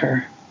kill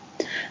her.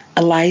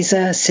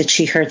 Eliza said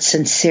she heard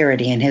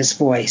sincerity in his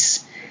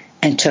voice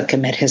and took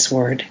him at his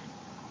word.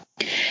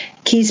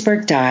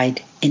 Keseberg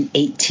died in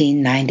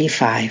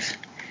 1895.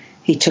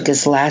 He took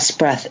his last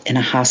breath in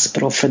a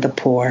hospital for the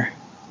poor.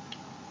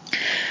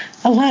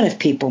 A lot of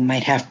people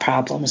might have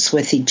problems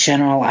with the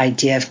general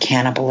idea of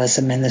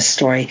cannibalism in this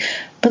story,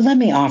 but let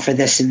me offer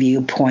this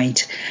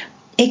viewpoint.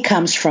 It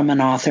comes from an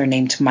author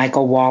named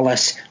Michael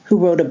Wallace, who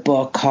wrote a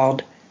book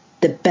called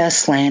The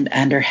Best Land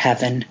Under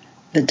Heaven,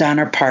 The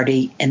Donner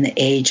Party in the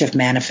Age of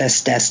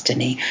Manifest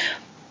Destiny.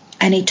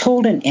 And he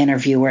told an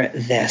interviewer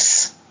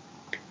this: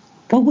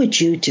 "What would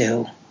you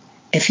do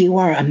if you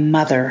are a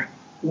mother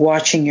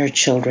watching your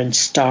children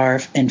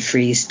starve and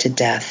freeze to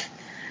death?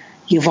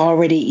 You've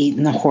already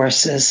eaten the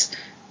horses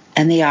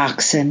and the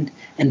oxen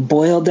and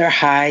boiled their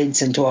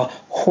hides into a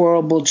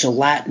horrible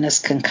gelatinous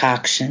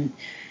concoction.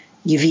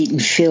 You've eaten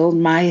field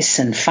mice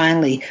and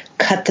finally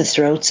cut the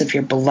throats of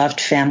your beloved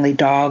family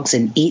dogs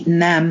and eaten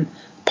them,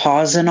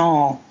 paws and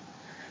all.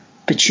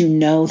 But you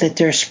know that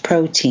there's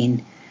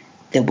protein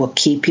that will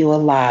keep you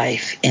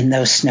alive in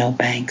those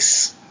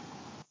snowbanks."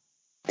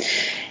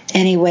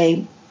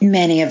 Anyway,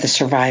 many of the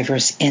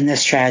survivors in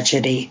this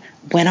tragedy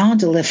went on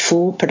to live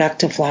full,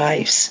 productive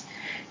lives.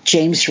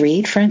 James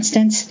Reed, for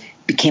instance,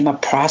 became a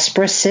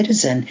prosperous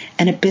citizen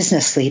and a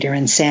business leader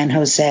in San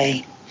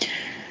Jose.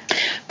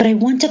 But I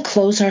want to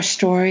close our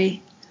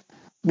story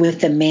with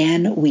the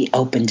man we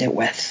opened it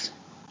with,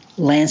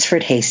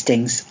 Lansford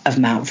Hastings of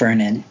Mount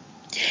Vernon.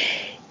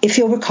 If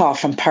you'll recall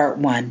from part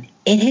 1,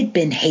 it had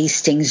been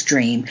Hastings'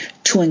 dream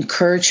to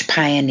encourage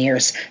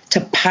pioneers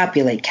to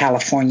populate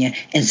California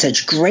in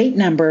such great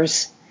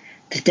numbers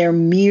that their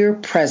mere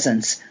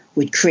presence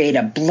would create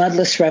a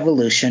bloodless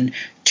revolution,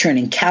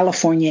 turning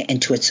California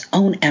into its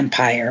own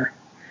empire,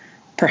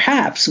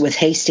 perhaps with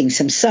Hastings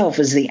himself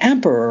as the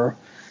emperor,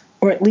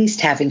 or at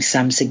least having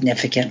some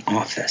significant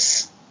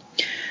office.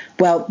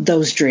 Well,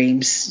 those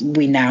dreams,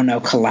 we now know,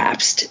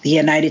 collapsed. The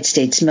United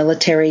States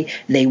military,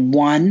 they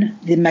won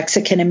the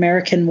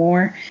Mexican-American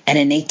War, and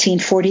in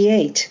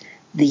 1848,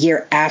 the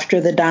year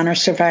after the Donner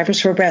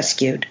survivors were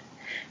rescued,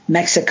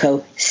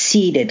 Mexico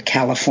ceded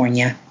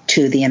California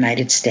to the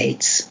United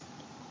States.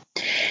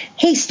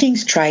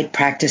 Hastings tried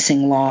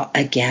practicing law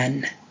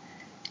again,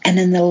 and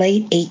in the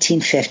late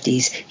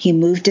 1850s, he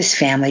moved his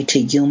family to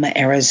Yuma,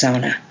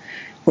 Arizona,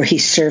 where he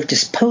served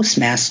as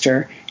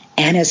postmaster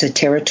and as a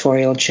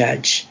territorial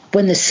judge.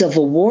 When the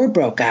Civil War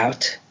broke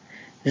out,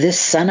 this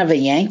son of a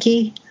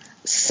Yankee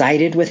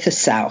sided with the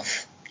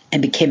South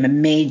and became a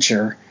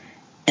major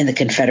in the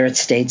Confederate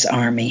States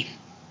Army.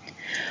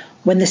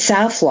 When the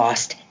South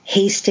lost,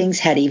 Hastings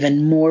had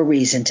even more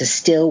reason to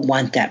still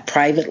want that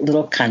private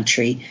little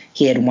country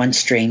he had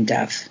once dreamed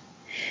of.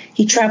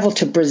 He traveled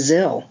to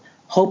Brazil,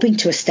 hoping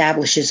to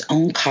establish his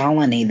own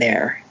colony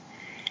there.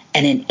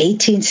 And in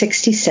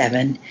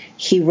 1867,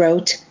 he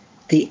wrote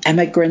The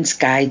Emigrant's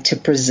Guide to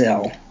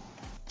Brazil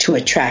to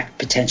attract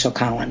potential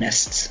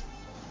colonists.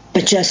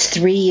 But just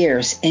 3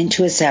 years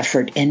into his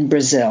effort in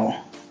Brazil,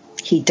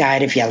 he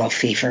died of yellow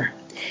fever.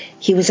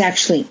 He was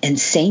actually in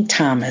St.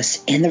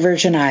 Thomas in the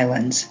Virgin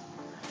Islands,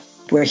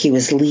 where he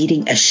was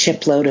leading a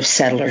shipload of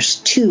settlers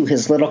to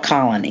his little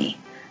colony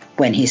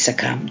when he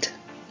succumbed.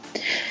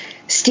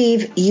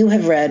 Steve, you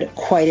have read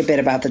quite a bit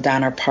about the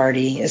Donner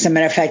Party. As a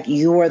matter of fact,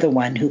 you're the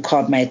one who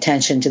called my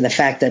attention to the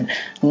fact that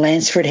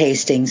Lansford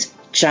Hastings,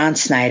 John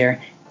Snyder,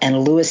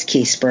 and Lewis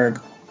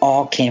Keseberg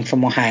all came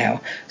from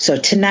Ohio. So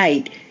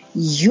tonight,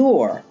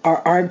 you're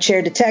our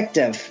armchair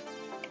detective.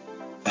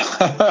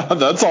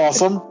 That's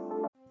awesome.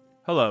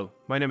 Hello,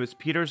 my name is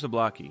Peter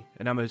Zablocki,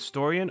 and I'm a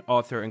historian,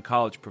 author, and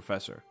college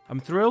professor. I'm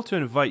thrilled to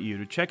invite you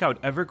to check out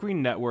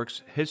Evergreen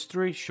Network's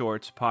History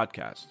Shorts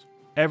podcast.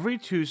 Every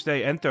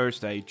Tuesday and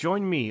Thursday,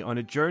 join me on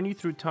a journey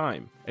through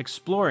time,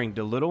 exploring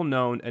the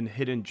little-known and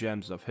hidden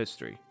gems of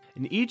history.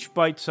 In each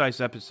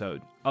bite-sized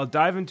episode, I'll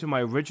dive into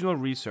my original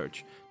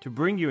research to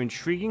bring you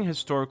intriguing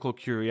historical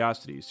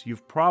curiosities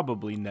you've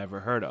probably never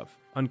heard of,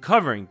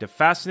 uncovering the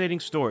fascinating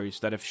stories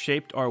that have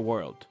shaped our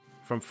world,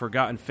 from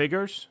forgotten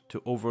figures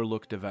to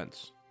overlooked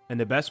events. And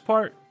the best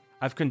part?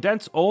 I've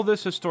condensed all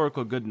this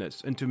historical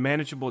goodness into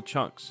manageable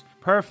chunks,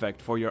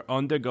 perfect for your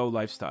on-the-go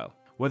lifestyle.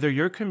 Whether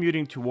you're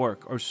commuting to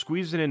work or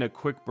squeezing in a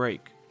quick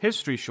break,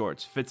 History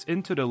Shorts fits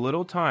into the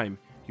little time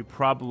you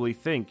probably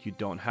think you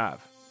don't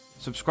have.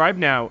 Subscribe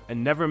now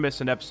and never miss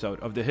an episode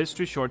of the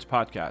History Shorts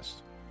podcast,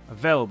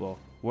 available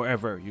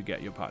wherever you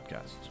get your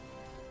podcasts.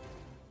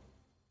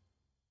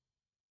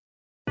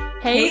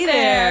 Hey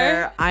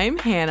there! I'm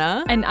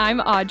Hannah. And I'm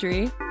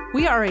Audrey.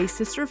 We are a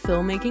sister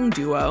filmmaking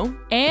duo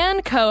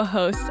and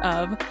co-hosts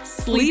of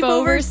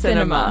Sleepover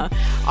Cinema,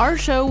 our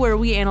show where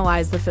we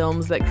analyze the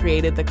films that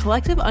created the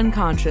collective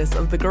unconscious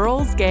of the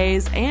girls,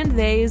 gays, and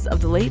theys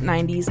of the late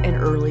 90s and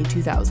early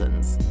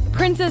 2000s.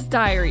 Princess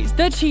Diaries,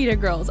 The Cheetah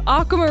Girls,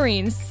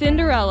 Aquamarine,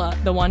 Cinderella,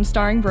 the one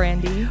starring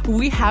Brandy.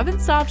 We haven't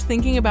stopped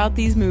thinking about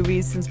these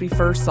movies since we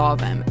first saw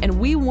them, and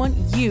we want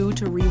you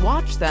to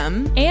rewatch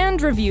them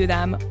and review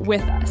them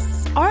with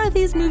us. Are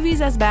these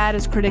movies as bad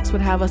as critics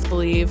would have us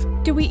believe?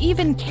 Do we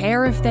even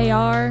care if they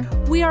are?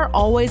 We are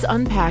always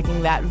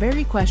unpacking that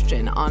very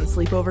question on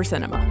Sleepover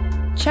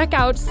Cinema. Check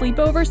out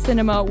Sleepover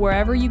Cinema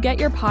wherever you get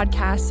your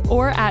podcasts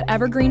or at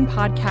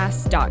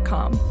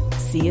evergreenpodcasts.com.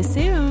 See you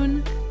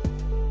soon.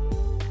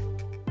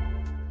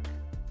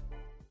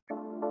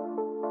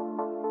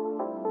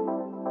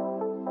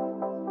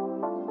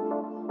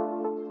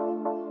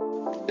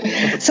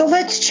 So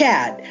let's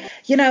chat.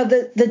 You know,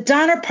 the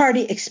Donner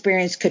Party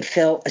experience could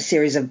fill a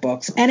series of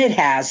books, and it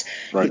has.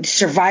 Right.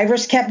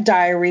 Survivors kept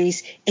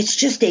diaries. It's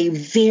just a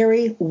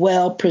very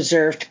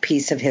well-preserved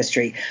piece of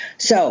history.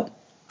 So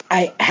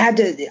I had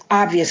to,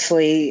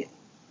 obviously,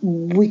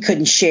 we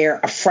couldn't share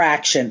a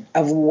fraction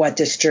of what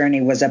this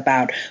journey was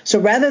about. So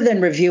rather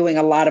than reviewing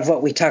a lot of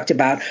what we talked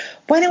about,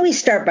 why don't we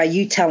start by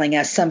you telling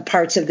us some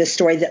parts of the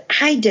story that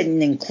I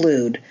didn't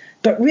include,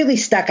 but really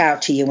stuck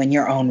out to you in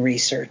your own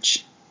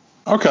research?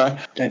 Okay.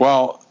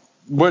 Well,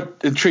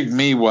 what intrigued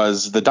me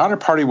was the Donner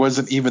Party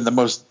wasn't even the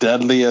most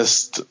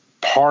deadliest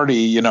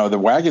party, the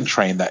wagon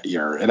train that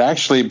year. It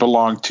actually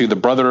belonged to the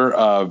brother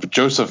of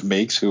Joseph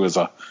Meeks, who was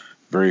a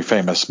very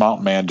famous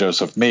mountain man,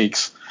 Joseph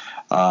Meeks.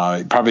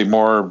 Probably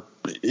more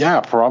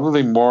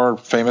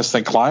famous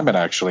than Clyman,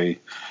 actually.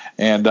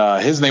 And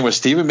his name was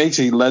Stephen Meeks.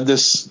 He led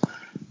this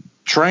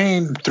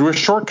train through a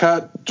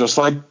shortcut, just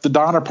like the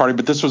Donner Party,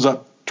 but this was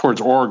up towards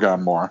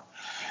Oregon more.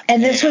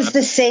 And this was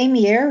the same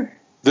year?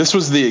 This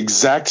was the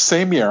exact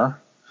same year.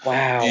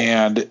 Wow.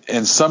 And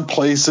in some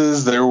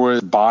places, there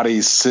were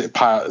bodies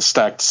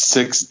stacked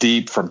 6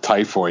 deep from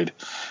typhoid.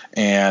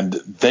 And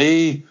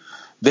they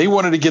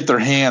wanted to get their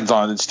hands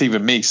on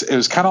Stephen Meeks. It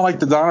was kind of like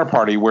the Donner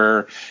Party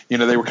where,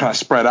 they were kind of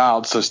spread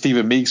out. So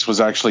Stephen Meeks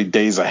was actually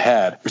days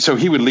ahead. So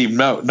he would leave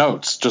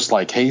notes just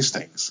like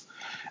Hastings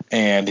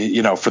and,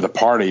 for the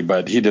party.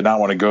 But he did not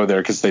want to go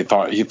there because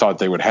he thought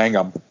they would hang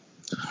him.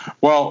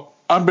 Well,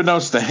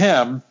 unbeknownst to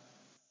him,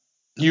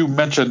 you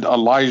mentioned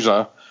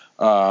Elijah.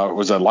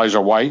 Was Elijah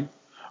White?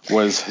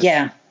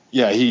 Yeah.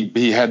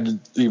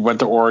 He went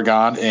to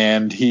Oregon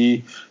and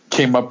he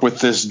came up with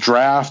this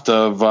draft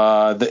of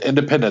the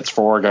independence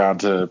for Oregon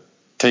to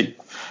take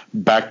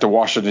back to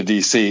Washington,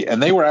 D.C.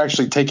 And they were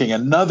actually taking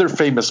another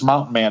famous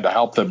mountain man to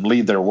help them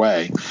lead their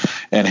way.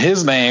 And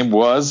his name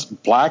was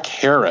Black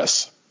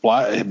Harris,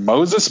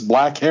 Moses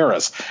Black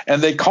Harris.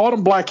 And they called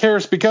him Black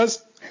Harris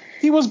because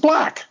he was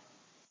black.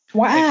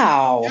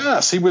 Wow.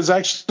 Yes, he was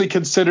actually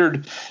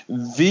considered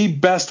the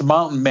best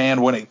mountain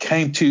man when it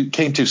came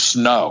to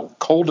snow,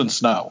 cold and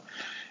snow.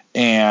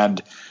 And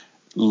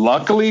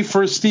luckily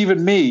for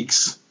Stephen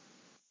Meeks,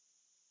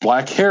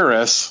 Black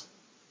Harris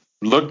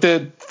looked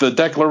at the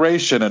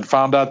declaration and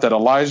found out that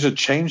Elijah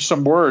changed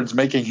some words,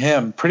 making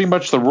him pretty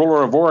much the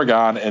ruler of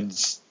Oregon. And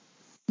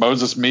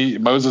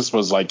Moses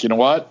was like, you know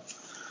what?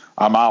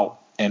 I'm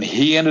out. And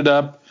he ended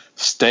up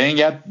staying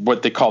at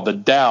what they call the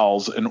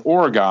Dells in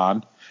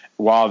Oregon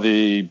while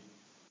the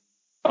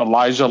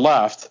Elijah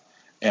left.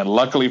 And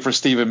luckily for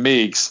Stephen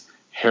Meeks,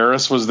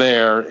 Harris was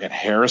there, and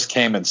Harris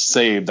came and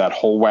saved that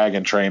whole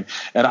wagon train.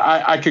 And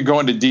I could go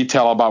into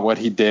detail about what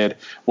he did.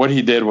 What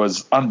he did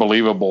was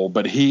unbelievable,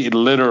 but he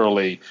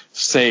literally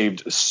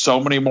saved so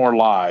many more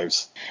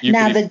lives.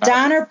 Now, the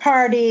Donner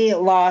Party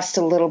lost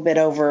a little bit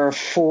over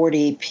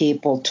 40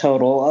 people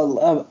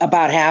total,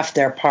 about half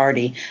their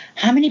party.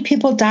 How many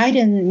people died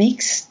in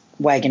Meeks'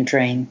 wagon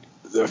train?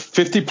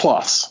 50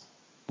 plus.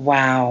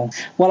 Wow.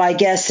 Well, I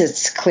guess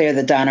it's clear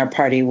the Donner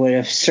Party would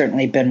have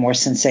certainly been more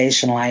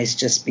sensationalized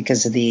just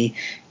because of the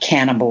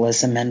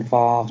cannibalism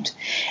involved.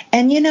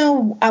 And,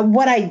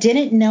 what I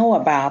didn't know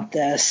about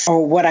this,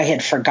 or what I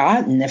had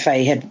forgotten if I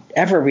had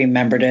ever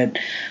remembered it,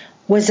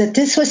 was that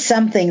this was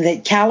something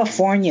that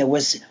California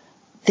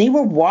they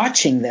were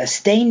watching this.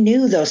 They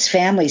knew those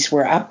families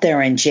were up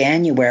there in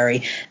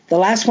January. The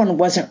last one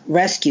wasn't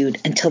rescued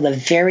until the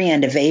very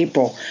end of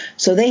April.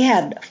 So they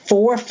had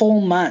 4 full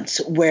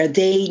months where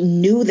they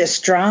knew this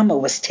drama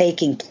was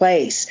taking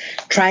place,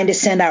 trying to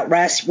send out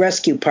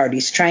rescue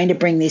parties, trying to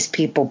bring these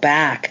people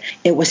back.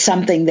 It was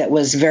something that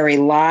was very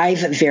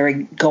live,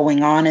 very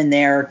going on in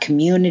their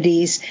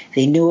communities.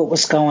 They knew it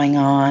was going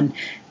on.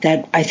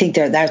 I think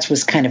that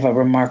was kind of a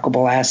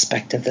remarkable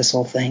aspect of this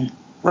whole thing.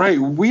 Right.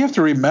 We have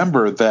to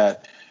remember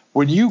that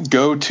when you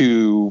go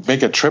to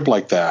make a trip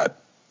like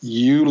that,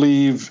 you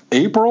leave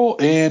April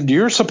and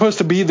you're supposed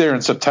to be there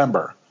in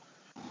September.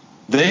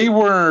 They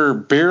were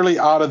barely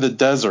out of the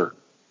desert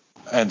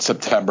in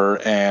September,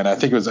 and I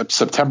think it was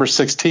September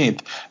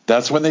 16th.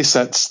 That's when they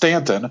sent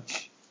Stanton,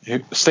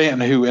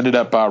 who ended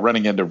up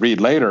running into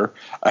Reed later,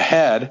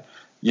 ahead,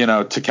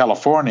 to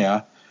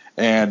California,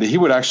 and he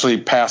would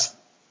actually pass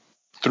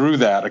through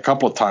that a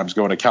couple of times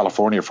going to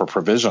California for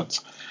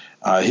provisions.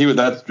 He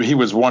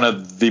was one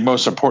of the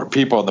most important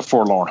people in the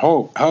Forlorn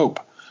Hope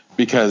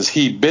because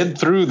he'd been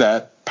through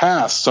that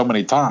pass so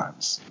many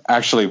times.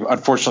 Actually,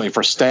 unfortunately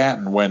for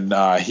Stanton, when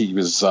he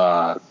was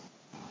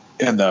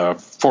in the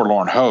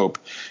Forlorn Hope,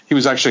 he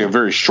was actually a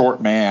very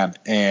short man,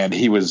 and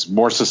he was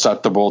more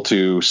susceptible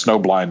to snow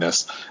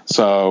blindness.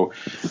 So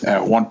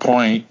at one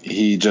point,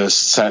 he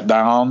just sat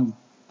down,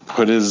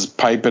 put his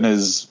pipe in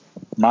his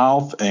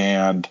mouth,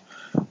 and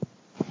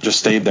just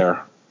stayed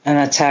there. And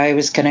that's how he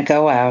was going to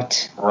go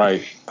out.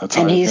 Right.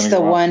 And he's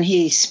the one,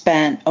 he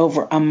spent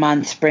over a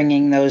month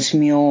bringing those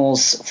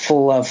mules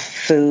full of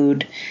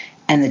food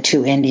and the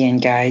 2 Indian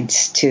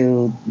guides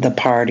to the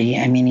party.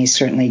 I mean, he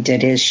certainly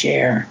did his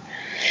share.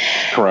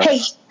 Correct.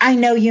 Hey, I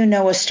know you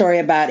know a story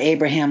about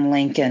Abraham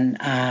Lincoln.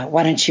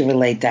 Why don't you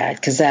relate that?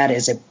 Because that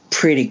is a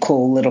pretty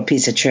cool little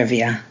piece of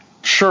trivia.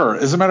 Sure.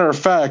 As a matter of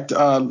fact,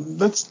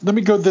 let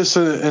me go this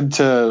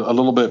into a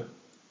little bit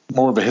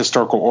more of a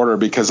historical order,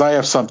 because I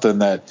have something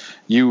that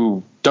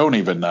you don't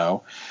even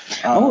know.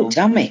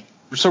 Tell me.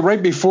 So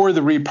right before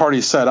the Reed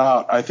Party set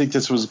out, I think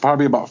this was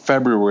probably about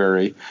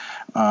February,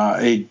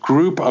 a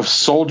group of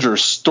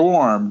soldiers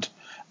stormed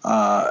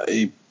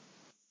a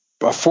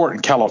fort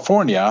in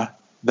California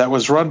that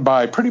was run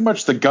by pretty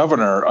much the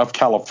governor of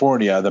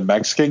California, the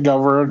Mexican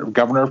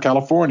governor of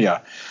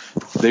California.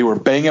 They were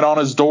banging on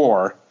his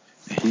door.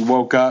 He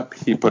woke up.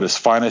 He put his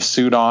finest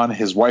suit on.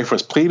 His wife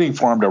was pleading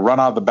for him to run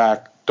out the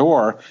back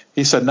door.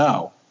 He said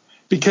no,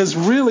 because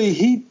really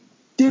he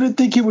didn't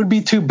think it would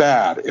be too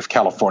bad if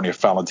California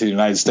fell into the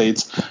United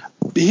States.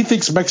 He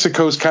thinks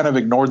Mexico's kind of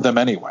ignored them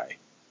anyway.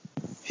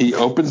 He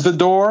opens the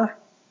door,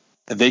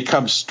 and they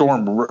come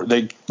storming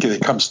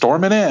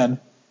in,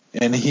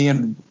 and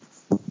he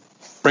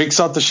breaks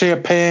out the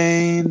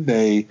champagne.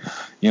 They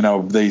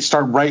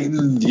start writing,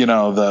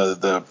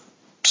 the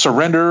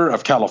surrender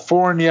of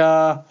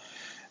California,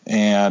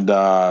 and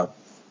a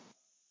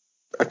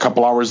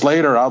couple hours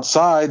later,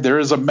 outside there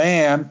is a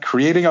man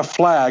creating a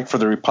flag for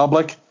the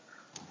Republic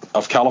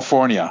of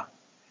California,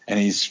 and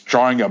he's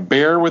drawing a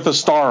bear with a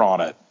star on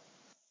it.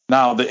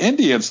 Now the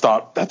Indians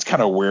thought, that's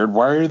kind of weird.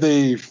 Why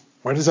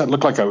does that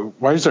look like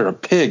why is there a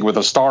pig with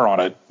a star on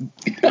it?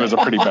 It was a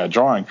pretty bad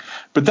drawing.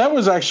 But that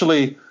was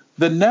actually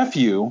the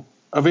nephew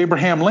of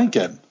Abraham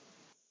Lincoln.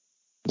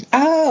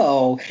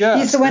 Oh,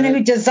 yes, he's the one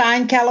who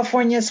designed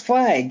California's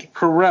flag.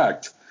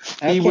 Correct.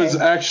 Okay. He was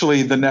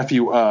actually the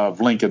nephew of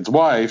Lincoln's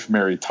wife,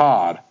 Mary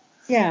Todd.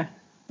 Yeah.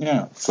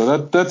 Yeah. So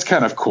that's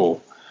kind of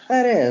cool.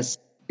 That is.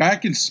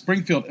 Back in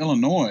Springfield,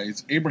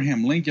 Illinois,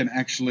 Abraham Lincoln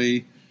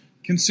actually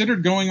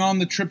considered going on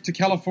the trip to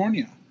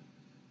California.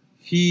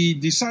 He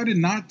decided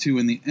not to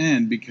in the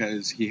end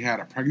because he had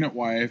a pregnant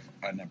wife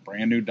and a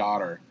brand new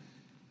daughter.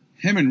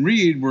 Him and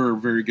Reed were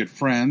very good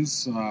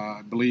friends.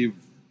 I believe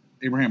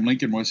Abraham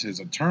Lincoln was his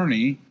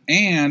attorney,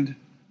 and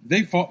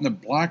they fought in the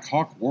Black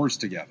Hawk Wars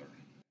together.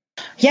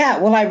 Yeah,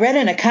 well, I read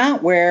an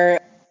account where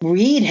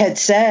Reed had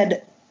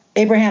said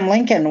Abraham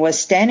Lincoln was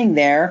standing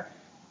there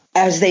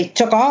as they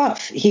took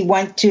off. He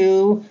went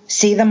to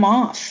see them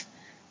off.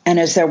 And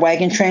as their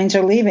wagon trains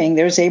are leaving,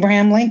 there's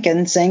Abraham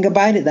Lincoln saying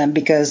goodbye to them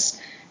because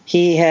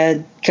he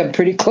had come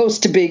pretty close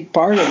to being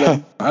part of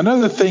it.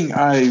 Another thing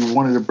I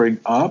wanted to bring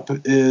up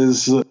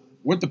is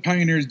what the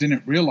pioneers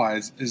didn't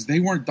realize is they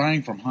weren't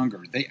dying from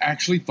hunger. They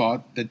actually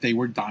thought that they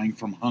were dying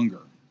from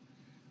hunger.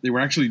 They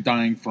were actually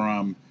dying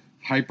from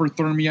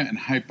hyperthermia and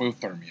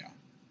hypothermia.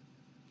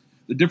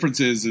 The difference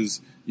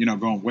is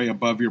going way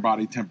above your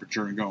body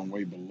temperature and going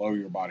way below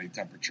your body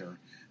temperature.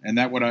 And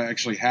that would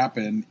actually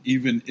happen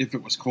even if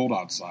it was cold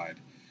outside.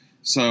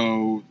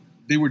 So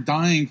they were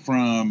dying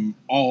from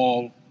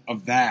all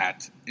of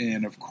that.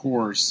 And of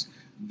course,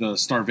 the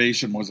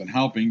starvation wasn't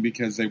helping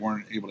because they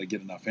weren't able to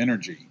get enough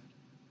energy.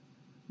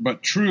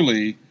 But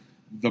truly,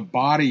 the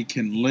body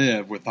can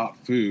live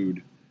without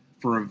food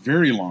for a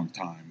very long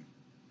time.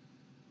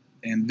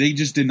 And they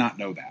just did not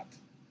know that.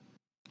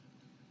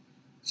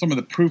 Some of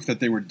the proof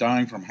that they were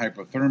dying from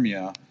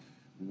hypothermia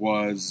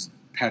was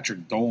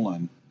Patrick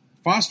Dolan.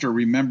 Foster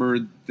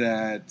remembered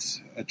that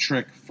a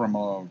trick from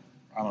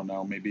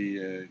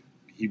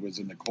he was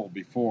in the cold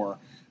before,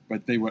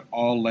 but they would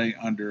all lay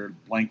under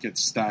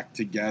blankets stacked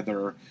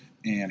together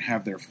and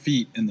have their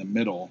feet in the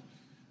middle.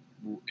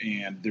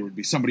 And there would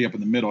be somebody up in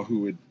the middle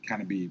who would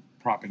kind of be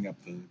propping up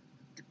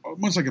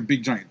almost like a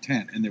big giant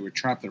tent, and they would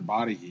trap their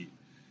body heat.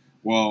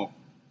 Well,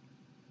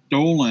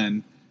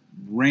 Dolan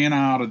ran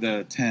out of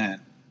the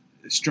tent,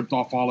 stripped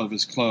off all of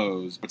his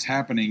clothes. What's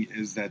happening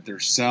is that their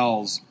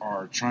cells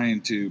are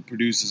trying to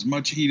produce as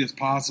much heat as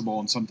possible,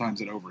 and sometimes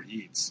it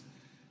overheats.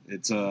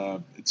 It's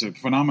a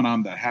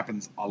phenomenon that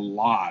happens a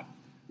lot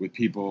with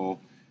people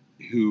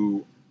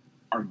who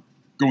are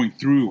going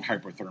through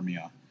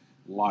hypothermia,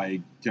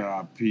 like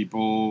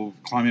people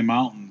climbing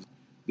mountains.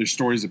 There's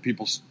stories of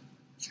people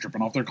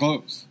stripping off their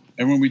clothes.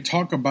 And when we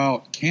talk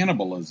about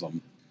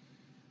cannibalism,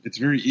 it's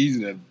very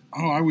easy to,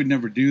 I would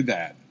never do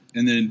that.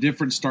 And then in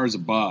different stars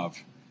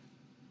above,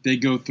 they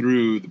go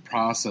through the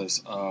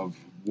process of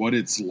what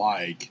it's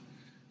like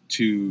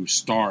to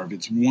starve.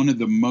 It's one of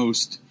the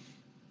most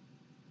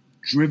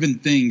driven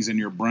things in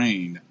your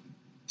brain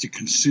to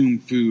consume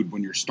food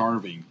when you're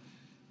starving.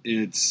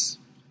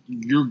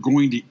 You're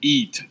going to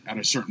eat at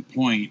a certain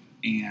point,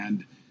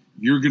 and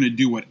you're going to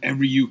do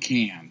whatever you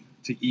can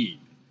to eat.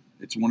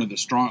 It's one of the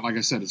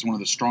it's one of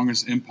the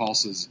strongest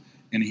impulses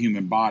in a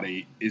human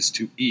body is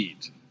to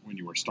eat when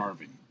you are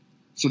starving.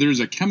 So there's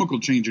a chemical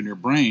change in your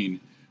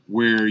brain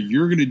where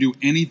you're going to do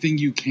anything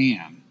you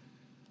can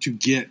to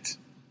get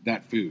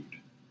that food.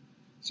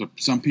 So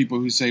some people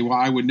who say, well,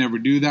 I would never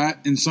do that,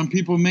 and some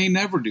people may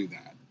never do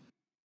that.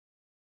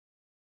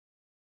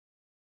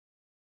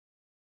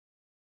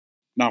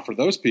 Now, for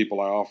those people,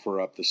 I offer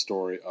up the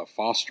story of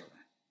Foster.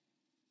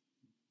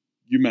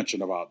 You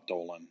mentioned about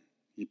Dolan.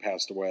 He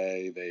passed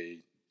away. They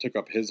took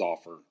up his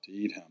offer to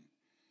eat him.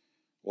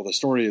 Well, the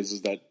story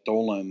is that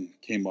Dolan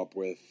came up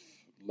with,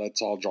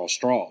 let's all draw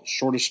straws.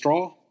 Shortest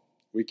straw,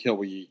 we kill,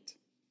 we eat.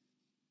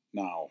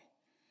 Now,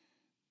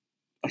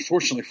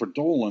 unfortunately for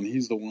Dolan,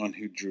 he's the one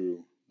who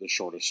drew the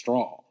shortest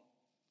straw.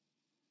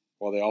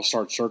 Well, they all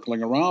start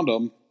circling around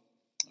him.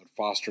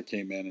 Foster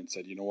came in and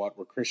said, you know what,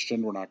 we're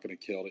Christian, we're not going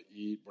to kill to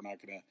eat,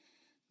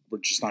 we're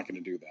just not going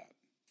to do that.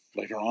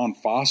 Later on,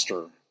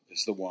 Foster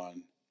is the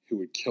one who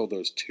would kill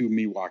those 2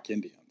 Miwok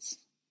Indians.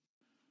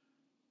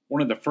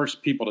 One of the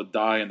first people to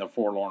die in the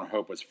Forlorn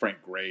Hope was Frank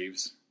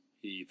Graves.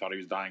 He thought he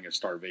was dying of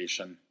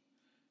starvation.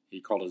 He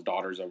called his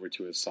daughters over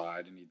to his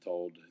side, and he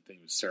told, I think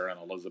it was Sarah and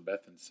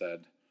Elizabeth, and said,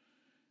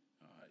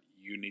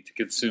 you need to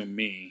consume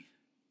me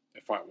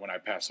when I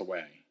pass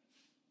away,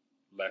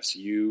 lest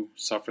you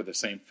suffer the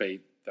same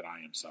fate that I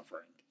am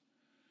suffering.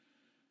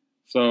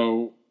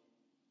 So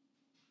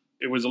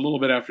it was a little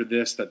bit after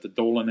this that the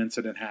Dolan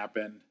incident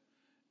happened,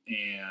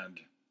 and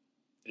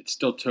it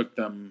still took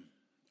them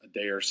a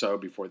day or so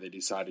before they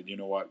decided, you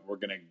know what, we're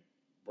gonna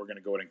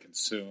go ahead and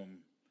consume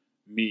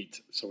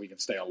meat so we can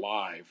stay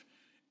alive.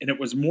 And it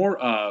was more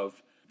of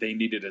they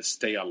needed to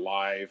stay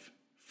alive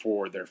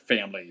for their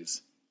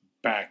families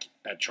back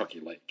at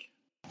Truckee Lake.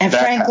 And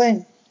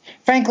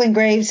Franklin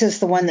Graves is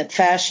the one that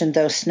fashioned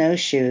those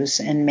snowshoes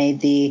and made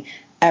the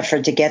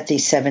effort to get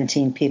these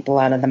 17 people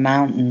out of the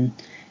mountain.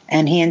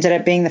 And he ended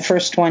up being the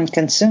first one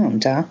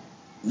consumed, huh?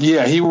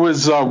 Yeah, him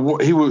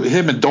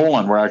and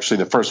Dolan were actually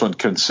the first one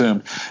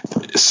consumed.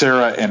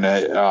 Sarah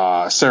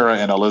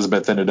and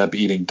Elizabeth ended up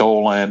eating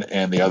Dolan,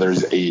 and the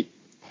others ate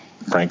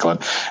Franklin.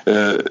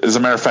 As a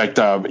matter of fact,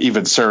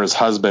 even Sarah's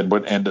husband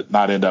would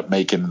not end up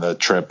making the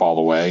trip all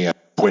the way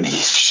when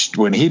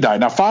he died.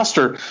 Now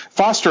Foster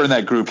in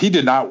that group, he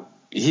did not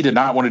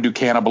want to do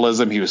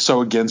cannibalism. He was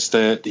so against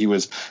it. He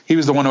was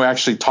the one who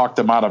actually talked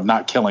them out of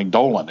not killing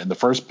Dolan in the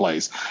first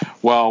place.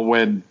 Well,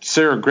 when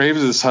Sarah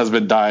Graves'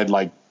 husband died,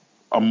 like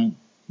a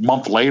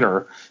month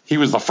later, he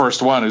was the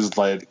first one who's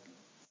like,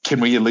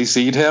 can we at least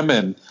eat him?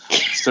 And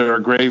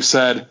Sarah Graves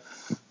said,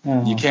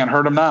 you can't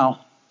hurt him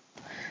now.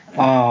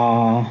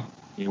 Oh.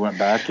 He went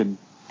back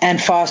and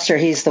Foster,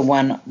 he's the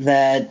one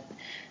that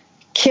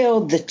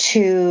killed the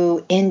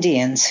 2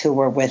 Indians who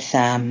were with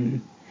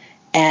them.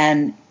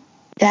 And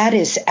that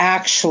is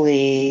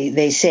actually,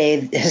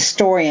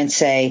 historians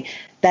say,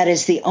 that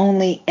is the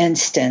only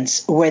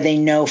instance where they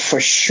know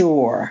for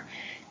sure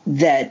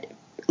that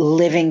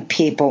living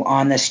people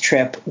on this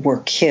trip were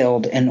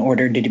killed in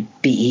order to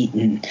be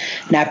eaten.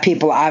 Now,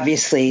 people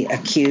obviously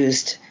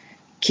accused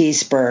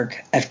Keseberg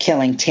of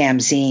killing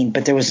Tamzine,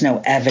 but there was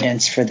no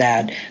evidence for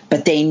that.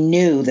 But they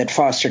knew that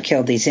Foster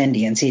killed these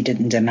Indians. He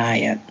didn't deny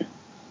it.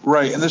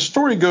 Right, and the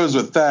story goes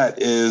with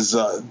that is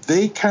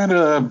they kind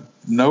of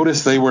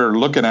noticed they were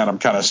looking at him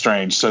kind of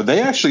strange, so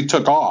they actually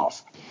took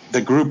off.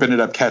 The group ended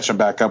up catching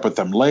back up with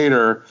them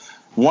later.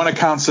 One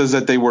account says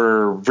that they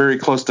were very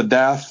close to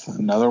death.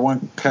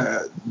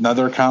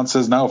 Another account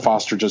says no,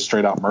 Foster just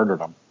straight out murdered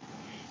them.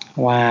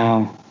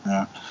 Wow.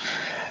 Yeah.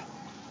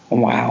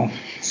 Wow.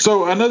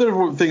 So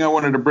another thing I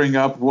wanted to bring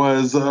up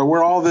was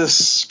where all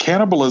this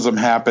cannibalism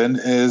happened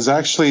is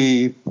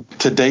actually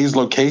today's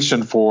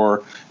location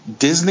for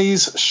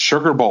Disney's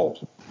Sugar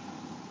Bowl.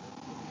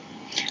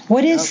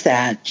 What is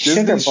that?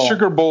 Disney's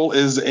Sugar Bowl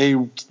is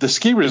the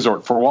ski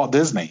resort for Walt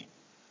Disney.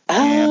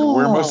 And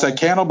where most of that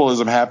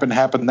cannibalism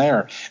happened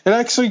there. It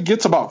actually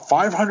gets about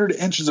 500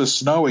 inches of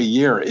snow a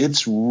year.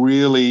 It's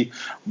really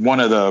one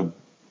of the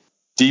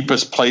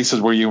deepest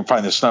places where you can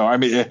find the snow. I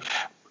mean,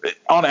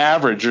 on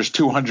average, there's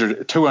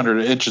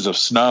 200 inches of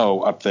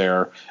snow up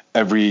there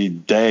every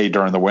day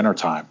during the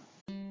wintertime.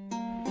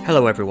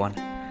 Hello, everyone.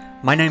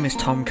 My name is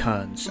Tom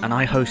Kearns, and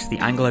I host the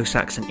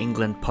Anglo-Saxon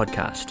England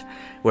podcast,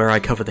 where I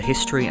cover the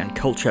history and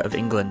culture of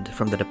England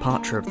from the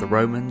departure of the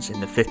Romans in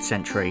the 5th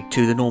century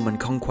to the Norman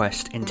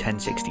conquest in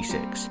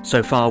 1066.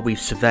 So far, we've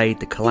surveyed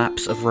the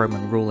collapse of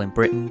Roman rule in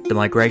Britain, the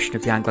migration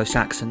of the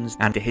Anglo-Saxons,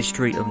 and the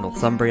history of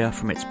Northumbria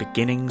from its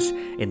beginnings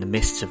in the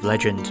mists of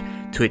legend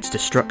to its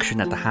destruction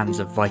at the hands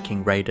of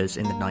Viking raiders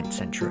in the 9th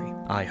century.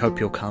 I hope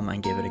you'll come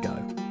and give it a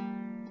go.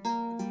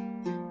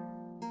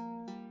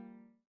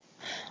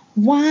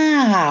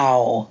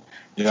 Wow.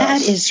 Yes.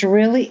 That is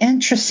really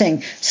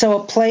interesting. So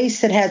a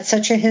place that had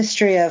such a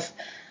history of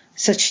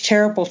such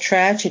terrible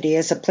tragedy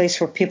is a place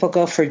where people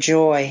go for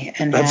joy.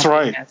 And that's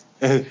happiness.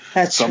 Right.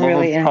 That's Some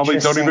really of them probably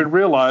interesting. don't even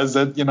realize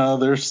that,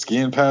 they're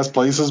skiing past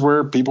places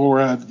where people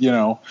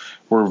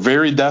were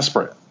very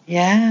desperate.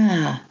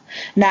 Yeah.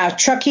 Now,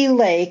 Truckee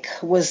Lake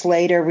was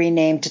later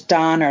renamed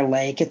Donner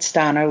Lake. It's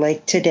Donner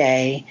Lake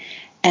today.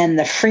 And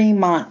the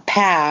Fremont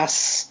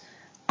Pass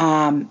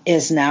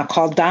is now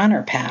called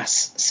Donner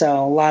Pass.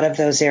 So a lot of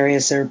those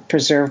areas are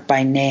preserved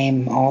by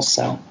name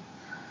also.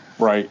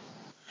 Right.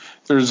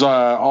 There's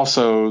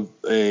also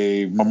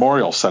a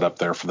memorial set up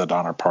there for the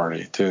Donner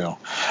Party, too.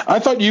 I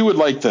thought you would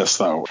like this,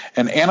 though.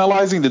 In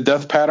analyzing the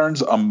death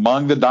patterns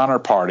among the Donner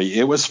Party,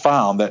 it was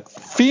found that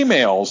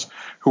females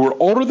who were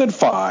older than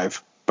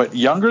 5 but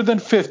younger than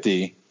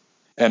 50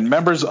 and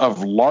members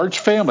of large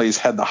families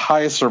had the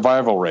highest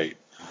survival rate.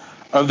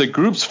 Of the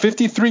group's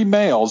 53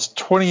 males,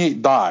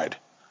 28 died,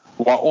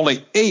 while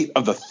only 8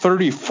 of the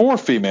 34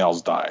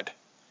 females died.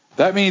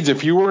 That means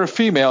if you were a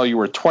female, you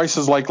were twice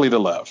as likely to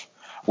live.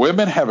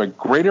 Women have a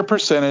greater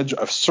percentage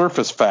of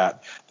surface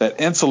fat that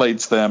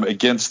insulates them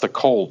against the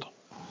cold.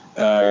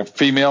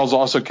 Females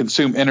also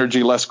consume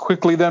energy less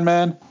quickly than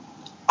men.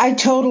 I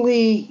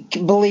totally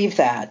believe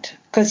that.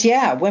 Because,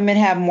 yeah, women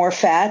have more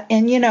fat.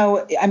 And,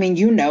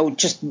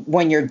 just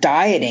when you're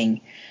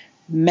dieting,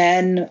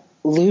 men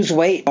lose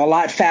weight a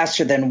lot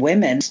faster than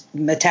women.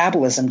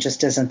 Metabolism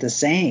just isn't the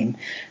same.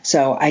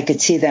 So I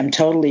could see them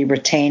totally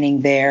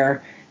retaining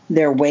their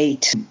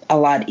weight a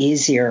lot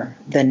easier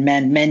than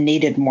men. Men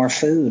needed more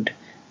food,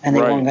 and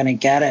they weren't going to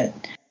get it.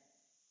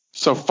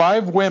 So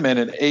 5 women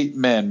and 8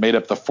 men made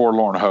up the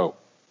Forlorn Hope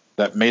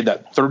that made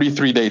that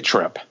 33-day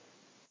trip.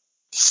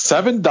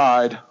 7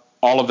 died,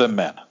 all of them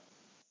men.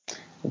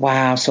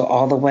 Wow, so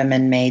all the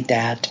women made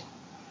that.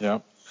 Yeah.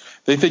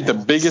 They think the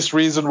biggest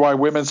reason why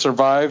women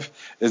survive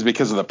is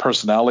because of the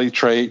personality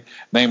trait,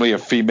 namely a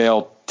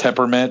female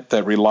temperament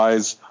that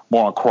relies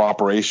more on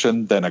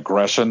cooperation than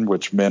aggression,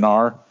 which men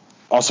are.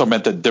 Also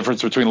meant the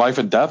difference between life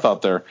and death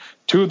out there.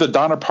 2 of the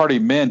Donner Party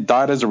men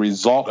died as a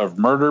result of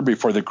murder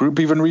before the group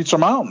even reached the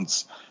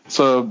mountains.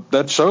 So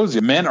that shows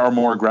you men are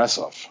more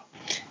aggressive.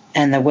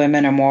 And the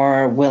women are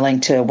more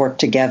willing to work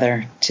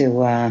together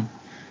to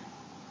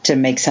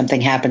make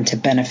something happen to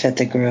benefit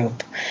the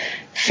group.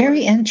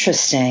 Very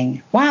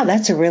interesting. Wow,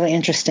 that's a really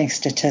interesting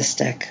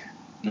statistic.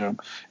 Yeah,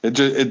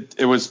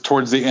 it was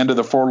towards the end of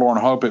the Forlorn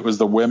Hope. It was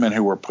the women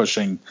who were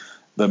pushing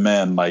the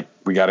men, like,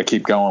 we got to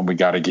keep going,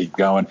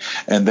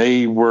 and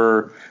they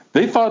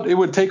thought it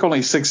would take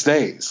only 6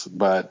 days,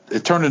 but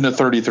it turned into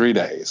 33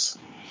 days.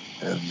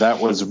 And that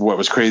was what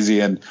was crazy.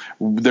 And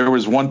there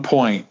was one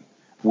point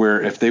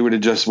where if they would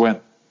have just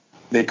went,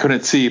 they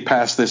couldn't see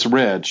past this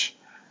ridge.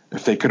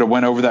 If they could have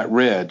went over that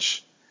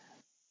ridge,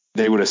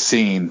 they would have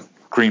seen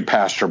green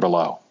pasture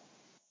below.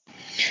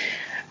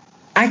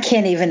 I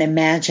can't even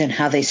imagine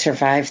how they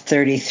survived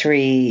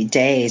 33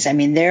 days. I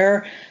mean,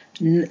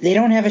 they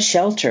don't have a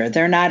shelter.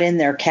 They're not in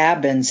their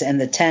cabins in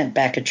the tent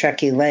back at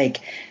Truckee Lake.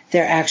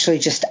 They're actually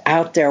just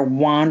out there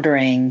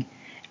wandering.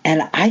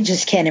 And I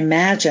just can't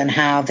imagine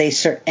how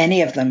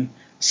any of them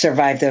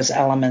survived those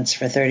elements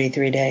for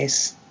 33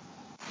 days.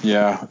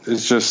 Yeah,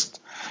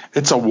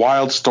 it's a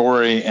wild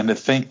story. And to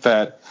think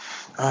that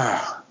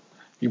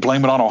you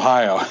blame it on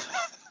Ohio.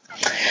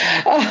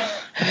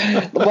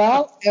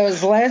 Well, it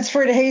was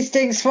Lansford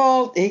Hastings'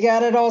 fault. He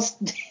got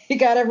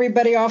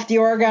everybody off the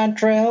Oregon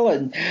Trail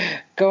and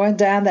going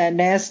down that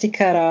nasty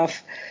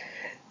cutoff.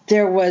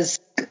 There was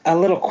a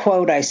little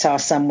quote I saw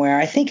somewhere.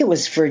 I think it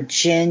was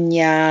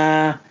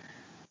Virginia.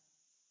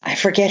 I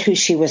forget who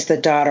she was the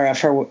daughter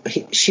of.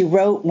 She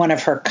wrote one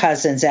of her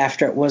cousins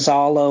after it was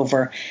all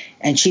over,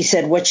 and she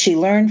said what she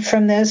learned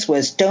from this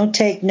was don't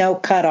take no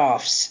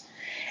cutoffs.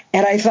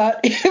 And I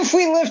thought, if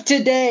we lived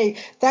today,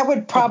 that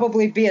would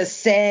probably be a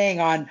saying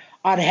on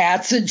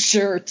hats and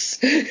shirts.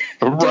 Right.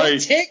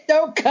 Don't take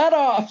no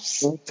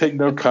cutoffs. Don't take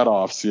no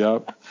cutoffs,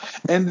 yep.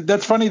 And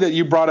that's funny that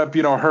you brought up,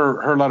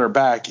 her letter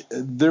back.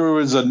 There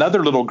was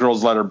another little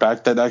girl's letter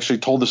back that actually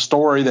told the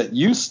story that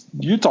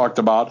you talked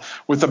about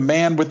with the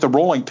man with the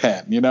rolling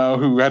pin,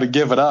 who had to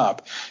give it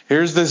up.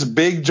 Here's this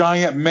big,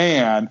 giant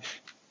man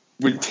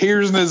with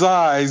tears in his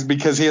eyes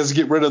because he has to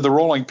get rid of the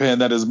rolling pin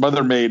that his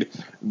mother made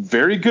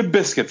very good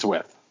biscuits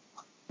with.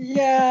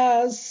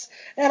 Yes.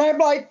 And I'm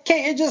like,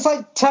 can't you just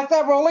tuck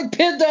that rolling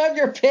pin down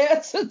your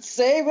pants and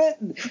save it?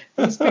 And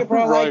these people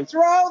are Right. like,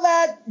 throw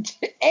that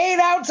 8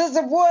 ounces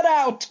of wood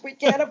out. We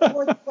can't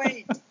afford the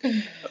weight.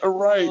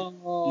 Right.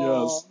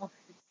 Oh,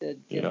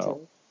 Yes.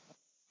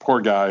 Poor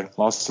guy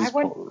lost his.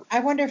 I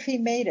wonder if he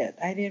made it.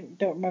 I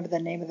don't remember the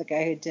name of the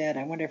guy who did.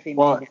 I wonder if he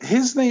Well, made it.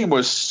 his name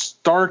was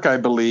Stark, I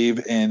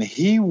believe, and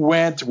he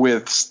went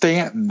with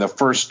Stanton the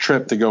first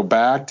trip to go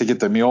back to get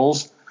the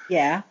mules.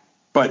 Yeah.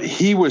 But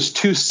he was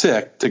too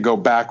sick to go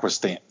back with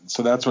Stanton.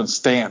 So that's when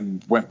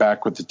Stanton went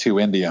back with the 2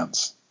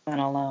 Indians. Went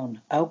alone.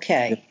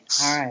 Okay.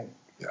 Yes. All right.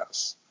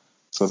 Yes.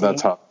 So See?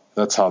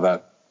 that's how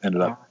that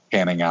ended up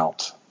panning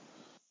out.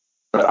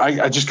 But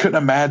I just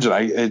couldn't imagine.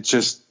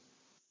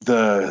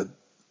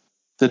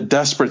 The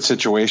desperate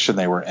situation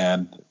they were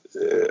in,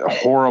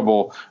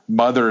 horrible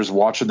mothers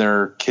watching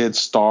their kids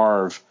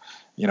starve,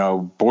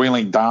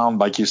 boiling down,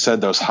 like you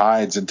said, those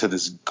hides into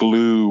this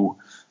glue,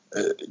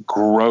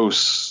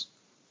 gross,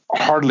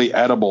 hardly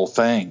edible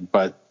thing.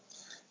 But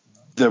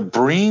the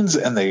Breens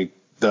and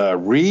the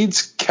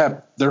Reeds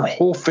kept their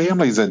whole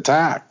families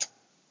intact.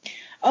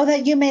 Oh,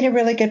 that you made a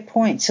really good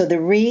point. So the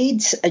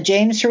Reeds,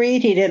 James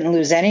Reed, he didn't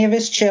lose any of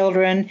his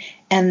children,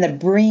 and the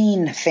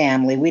Breen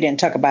family, we didn't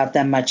talk about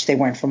them much. They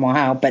weren't from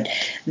Ohio, but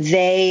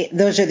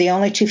those are the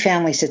only 2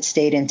 families that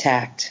stayed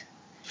intact.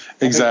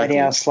 Exactly. Everybody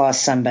else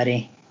lost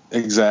somebody.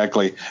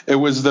 Exactly. It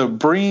was the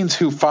Breens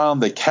who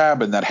found the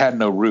cabin that had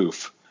no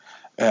roof.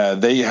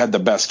 They had the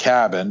best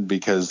cabin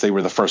because they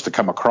were the first to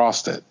come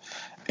across it.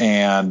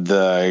 And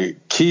the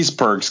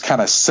Kesebergs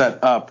kind of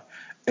set up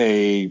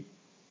a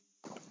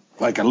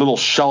little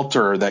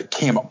shelter that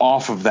came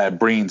off of that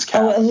Breen's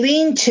cabin. Oh, a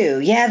lean-to.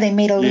 Yeah, they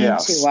made a lean-to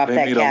off that cabin.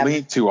 They made a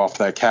lean-to off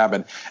that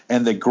cabin.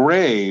 And the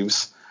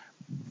Graves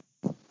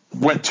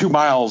went 2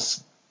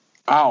 miles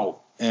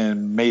out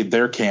and made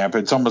their camp.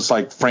 It's almost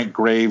like Frank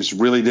Graves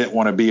really didn't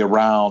want to be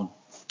around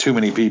too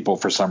many people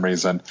for some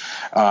reason.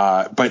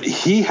 But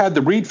he had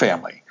the Reed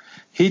family.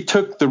 he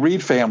took the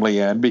Reed family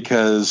in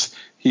because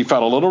he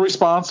felt a little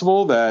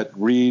responsible that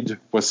Reed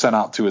was sent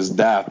out to his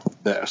death,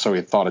 so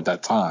he thought at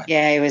that time.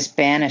 Yeah, he was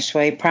banished.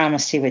 Well, he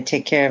promised he would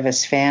take care of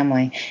his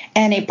family.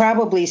 And he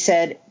probably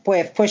said,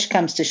 boy, if push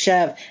comes to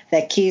shove,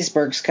 that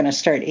Keseberg's going to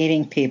start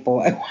eating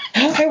people.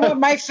 I want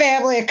my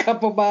family a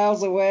couple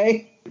miles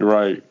away.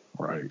 Right.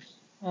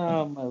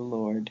 Oh, my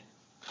Lord.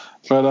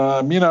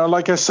 But,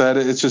 like I said,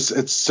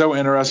 it's so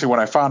interesting. When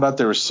I found out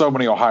there were so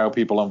many Ohio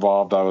people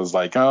involved, I was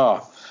like,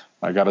 I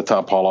got to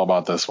tell Paula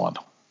about this one.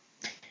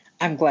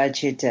 I'm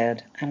glad you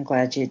did.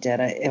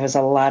 It was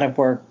a lot of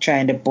work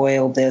trying to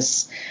boil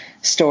this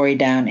story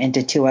down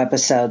into 2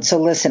 episodes. So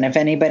listen, if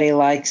anybody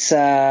likes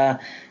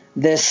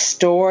this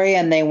story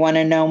and they want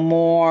to know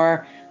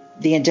more,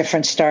 The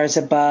Indifferent Stars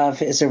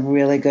Above is a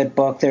really good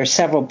book. There are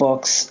several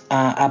books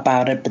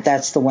about it, but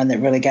that's the one that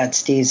really got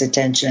Steve's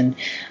attention.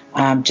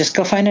 Just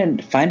go find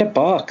a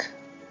book.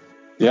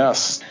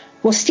 Yes.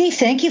 Well, Steve,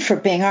 thank you for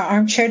being our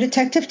armchair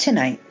detective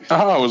tonight.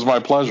 Oh, it was my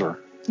pleasure.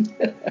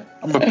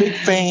 I'm a big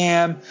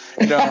fan.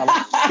 I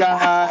like you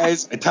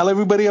guys. I tell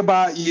everybody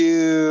about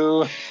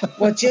you.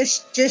 Well,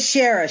 just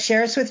share us.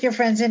 Share us with your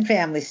friends and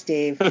family,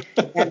 Steve.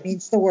 That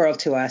means the world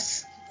to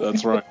us.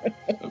 That's right.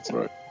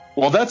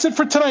 Well, that's it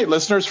for tonight,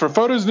 listeners. For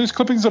photos, news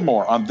clippings, and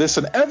more on this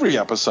and every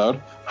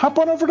episode, hop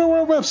on over to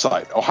our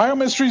website,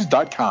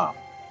 ohiomysteries.com.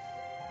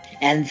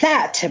 And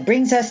that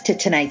brings us to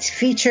tonight's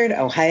featured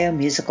Ohio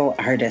musical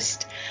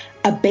artist.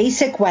 A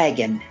Basic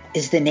Wagon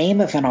is the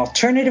name of an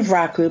alternative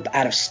rock group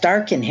out of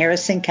Stark and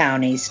Harrison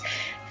counties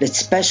that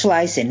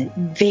specialize in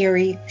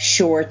very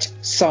short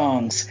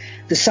songs.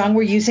 The song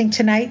we're using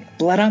tonight,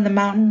 Blood on the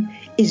Mountain,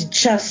 is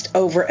just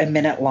over a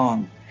minute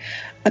long.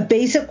 A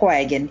Basic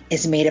Wagon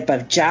is made up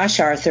of Josh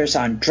Arthurs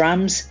on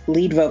drums,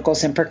 lead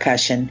vocals, and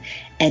percussion,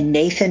 and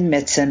Nathan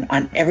Mitson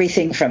on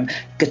everything from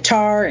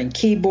guitar and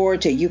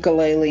keyboard to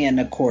ukulele and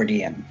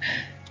accordion.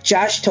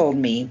 Josh told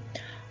me,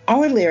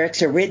 our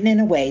lyrics are written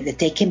in a way that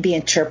they can be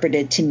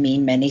interpreted to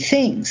mean many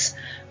things.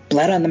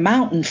 Blood on the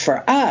Mountain,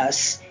 for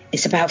us,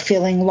 is about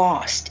feeling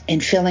lost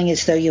and feeling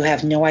as though you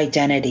have no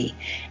identity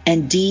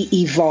and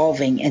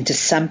de-evolving into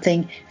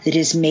something that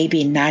is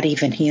maybe not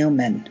even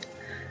human.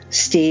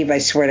 Steve, I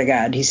swear to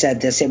God, he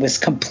said this. It was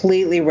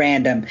completely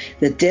random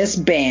that this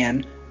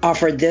band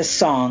offered this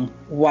song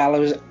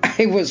while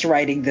I was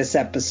writing this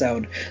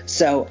episode.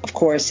 So, of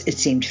course, it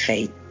seemed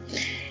fate.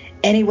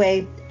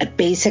 Anyway, A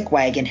Basic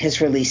Wagon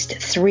has released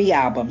 3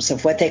 albums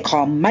of what they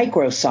call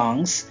micro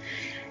songs,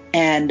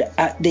 and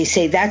they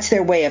say that's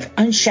their way of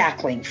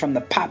unshackling from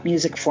the pop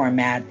music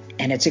format,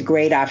 and it's a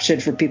great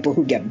option for people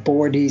who get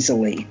bored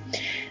easily.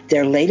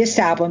 Their latest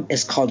album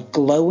is called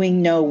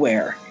Glowing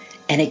Nowhere,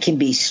 and it can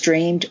be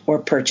streamed or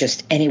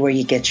purchased anywhere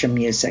you get your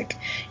music.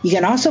 You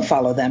can also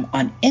follow them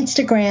on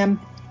Instagram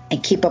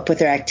and keep up with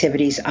their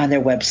activities on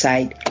their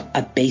website,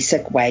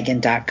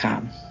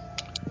 abasicwagon.com.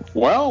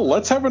 Well,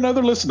 let's have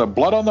another listen to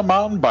Blood on the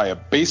Mountain by A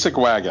Basic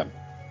Wagon.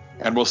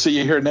 And we'll see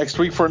you here next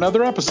week for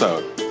another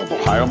episode of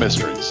Ohio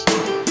Mysteries.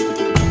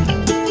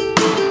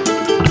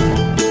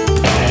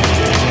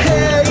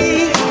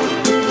 Hey,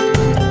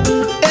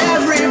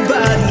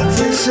 everybody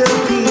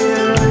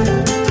disappear.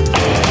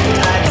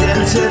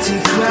 Identity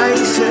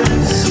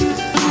crisis.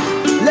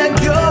 Let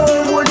go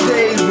of what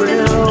they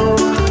will.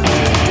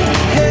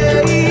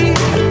 Hey,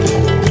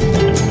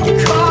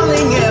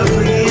 calling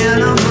every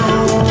animal.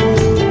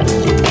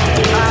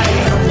 I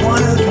am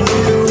one of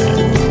you.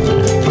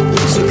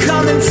 So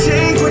come and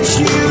take what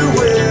you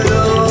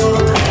will.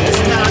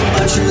 There's not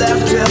much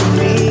left of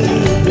me.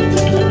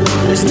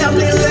 There's nothing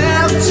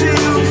left to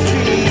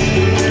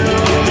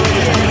feel.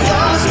 Get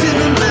lost in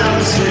the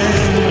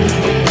mountain,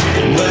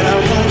 but I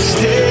won't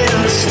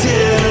stand still.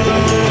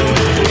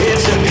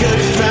 It's a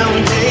good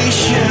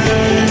foundation.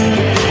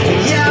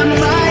 Yeah, I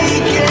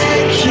might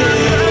get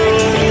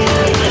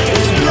killed.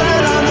 There's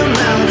blood on the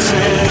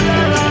mountain,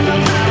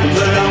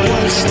 but I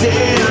won't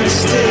stand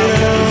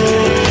still.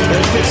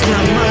 If it's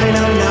not mine,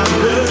 I'm not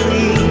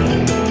buried.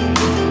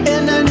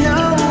 And I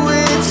know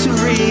it's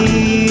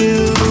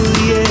real,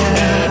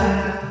 yeah.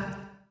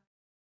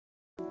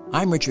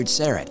 I'm Richard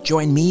Serrett.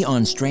 Join me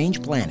on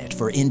Strange Planet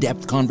for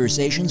in-depth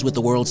conversations with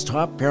the world's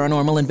top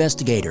paranormal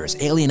investigators,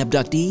 alien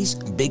abductees,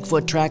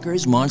 Bigfoot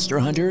trackers, monster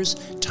hunters,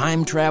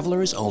 time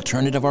travelers,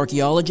 alternative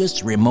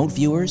archaeologists, remote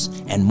viewers,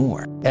 and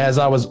more. As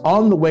I was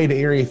on the way to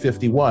Area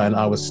 51,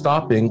 I was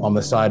stopping on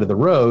the side of the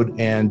road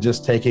and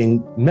just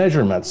taking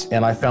measurements,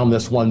 and I found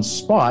this one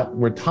spot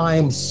where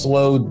time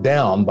slowed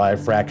down by a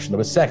fraction of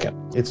a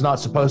second. It's not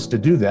supposed to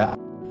do that.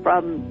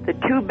 From the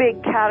 2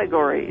 big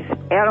categories,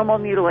 animal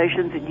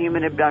mutilations and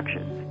human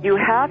abductions, you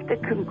have to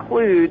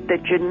conclude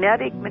that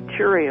genetic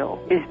material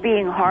is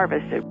being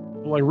harvested.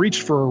 Well, I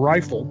reached for a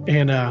rifle,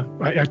 and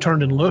I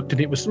turned and looked, and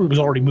it was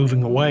already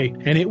moving away,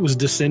 and it was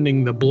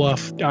descending the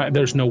bluff.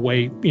 There's no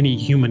way any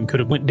human could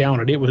have went down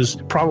it. It was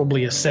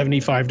probably a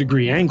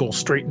 75-degree angle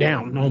straight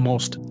down,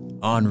 almost.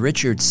 On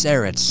Richard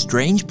Serrett's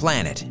Strange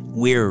Planet,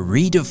 we're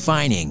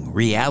redefining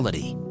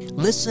reality.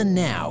 Listen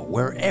now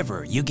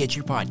wherever you get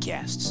your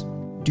podcasts.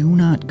 Do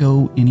not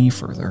go any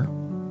further.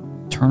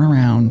 Turn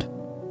around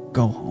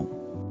go home.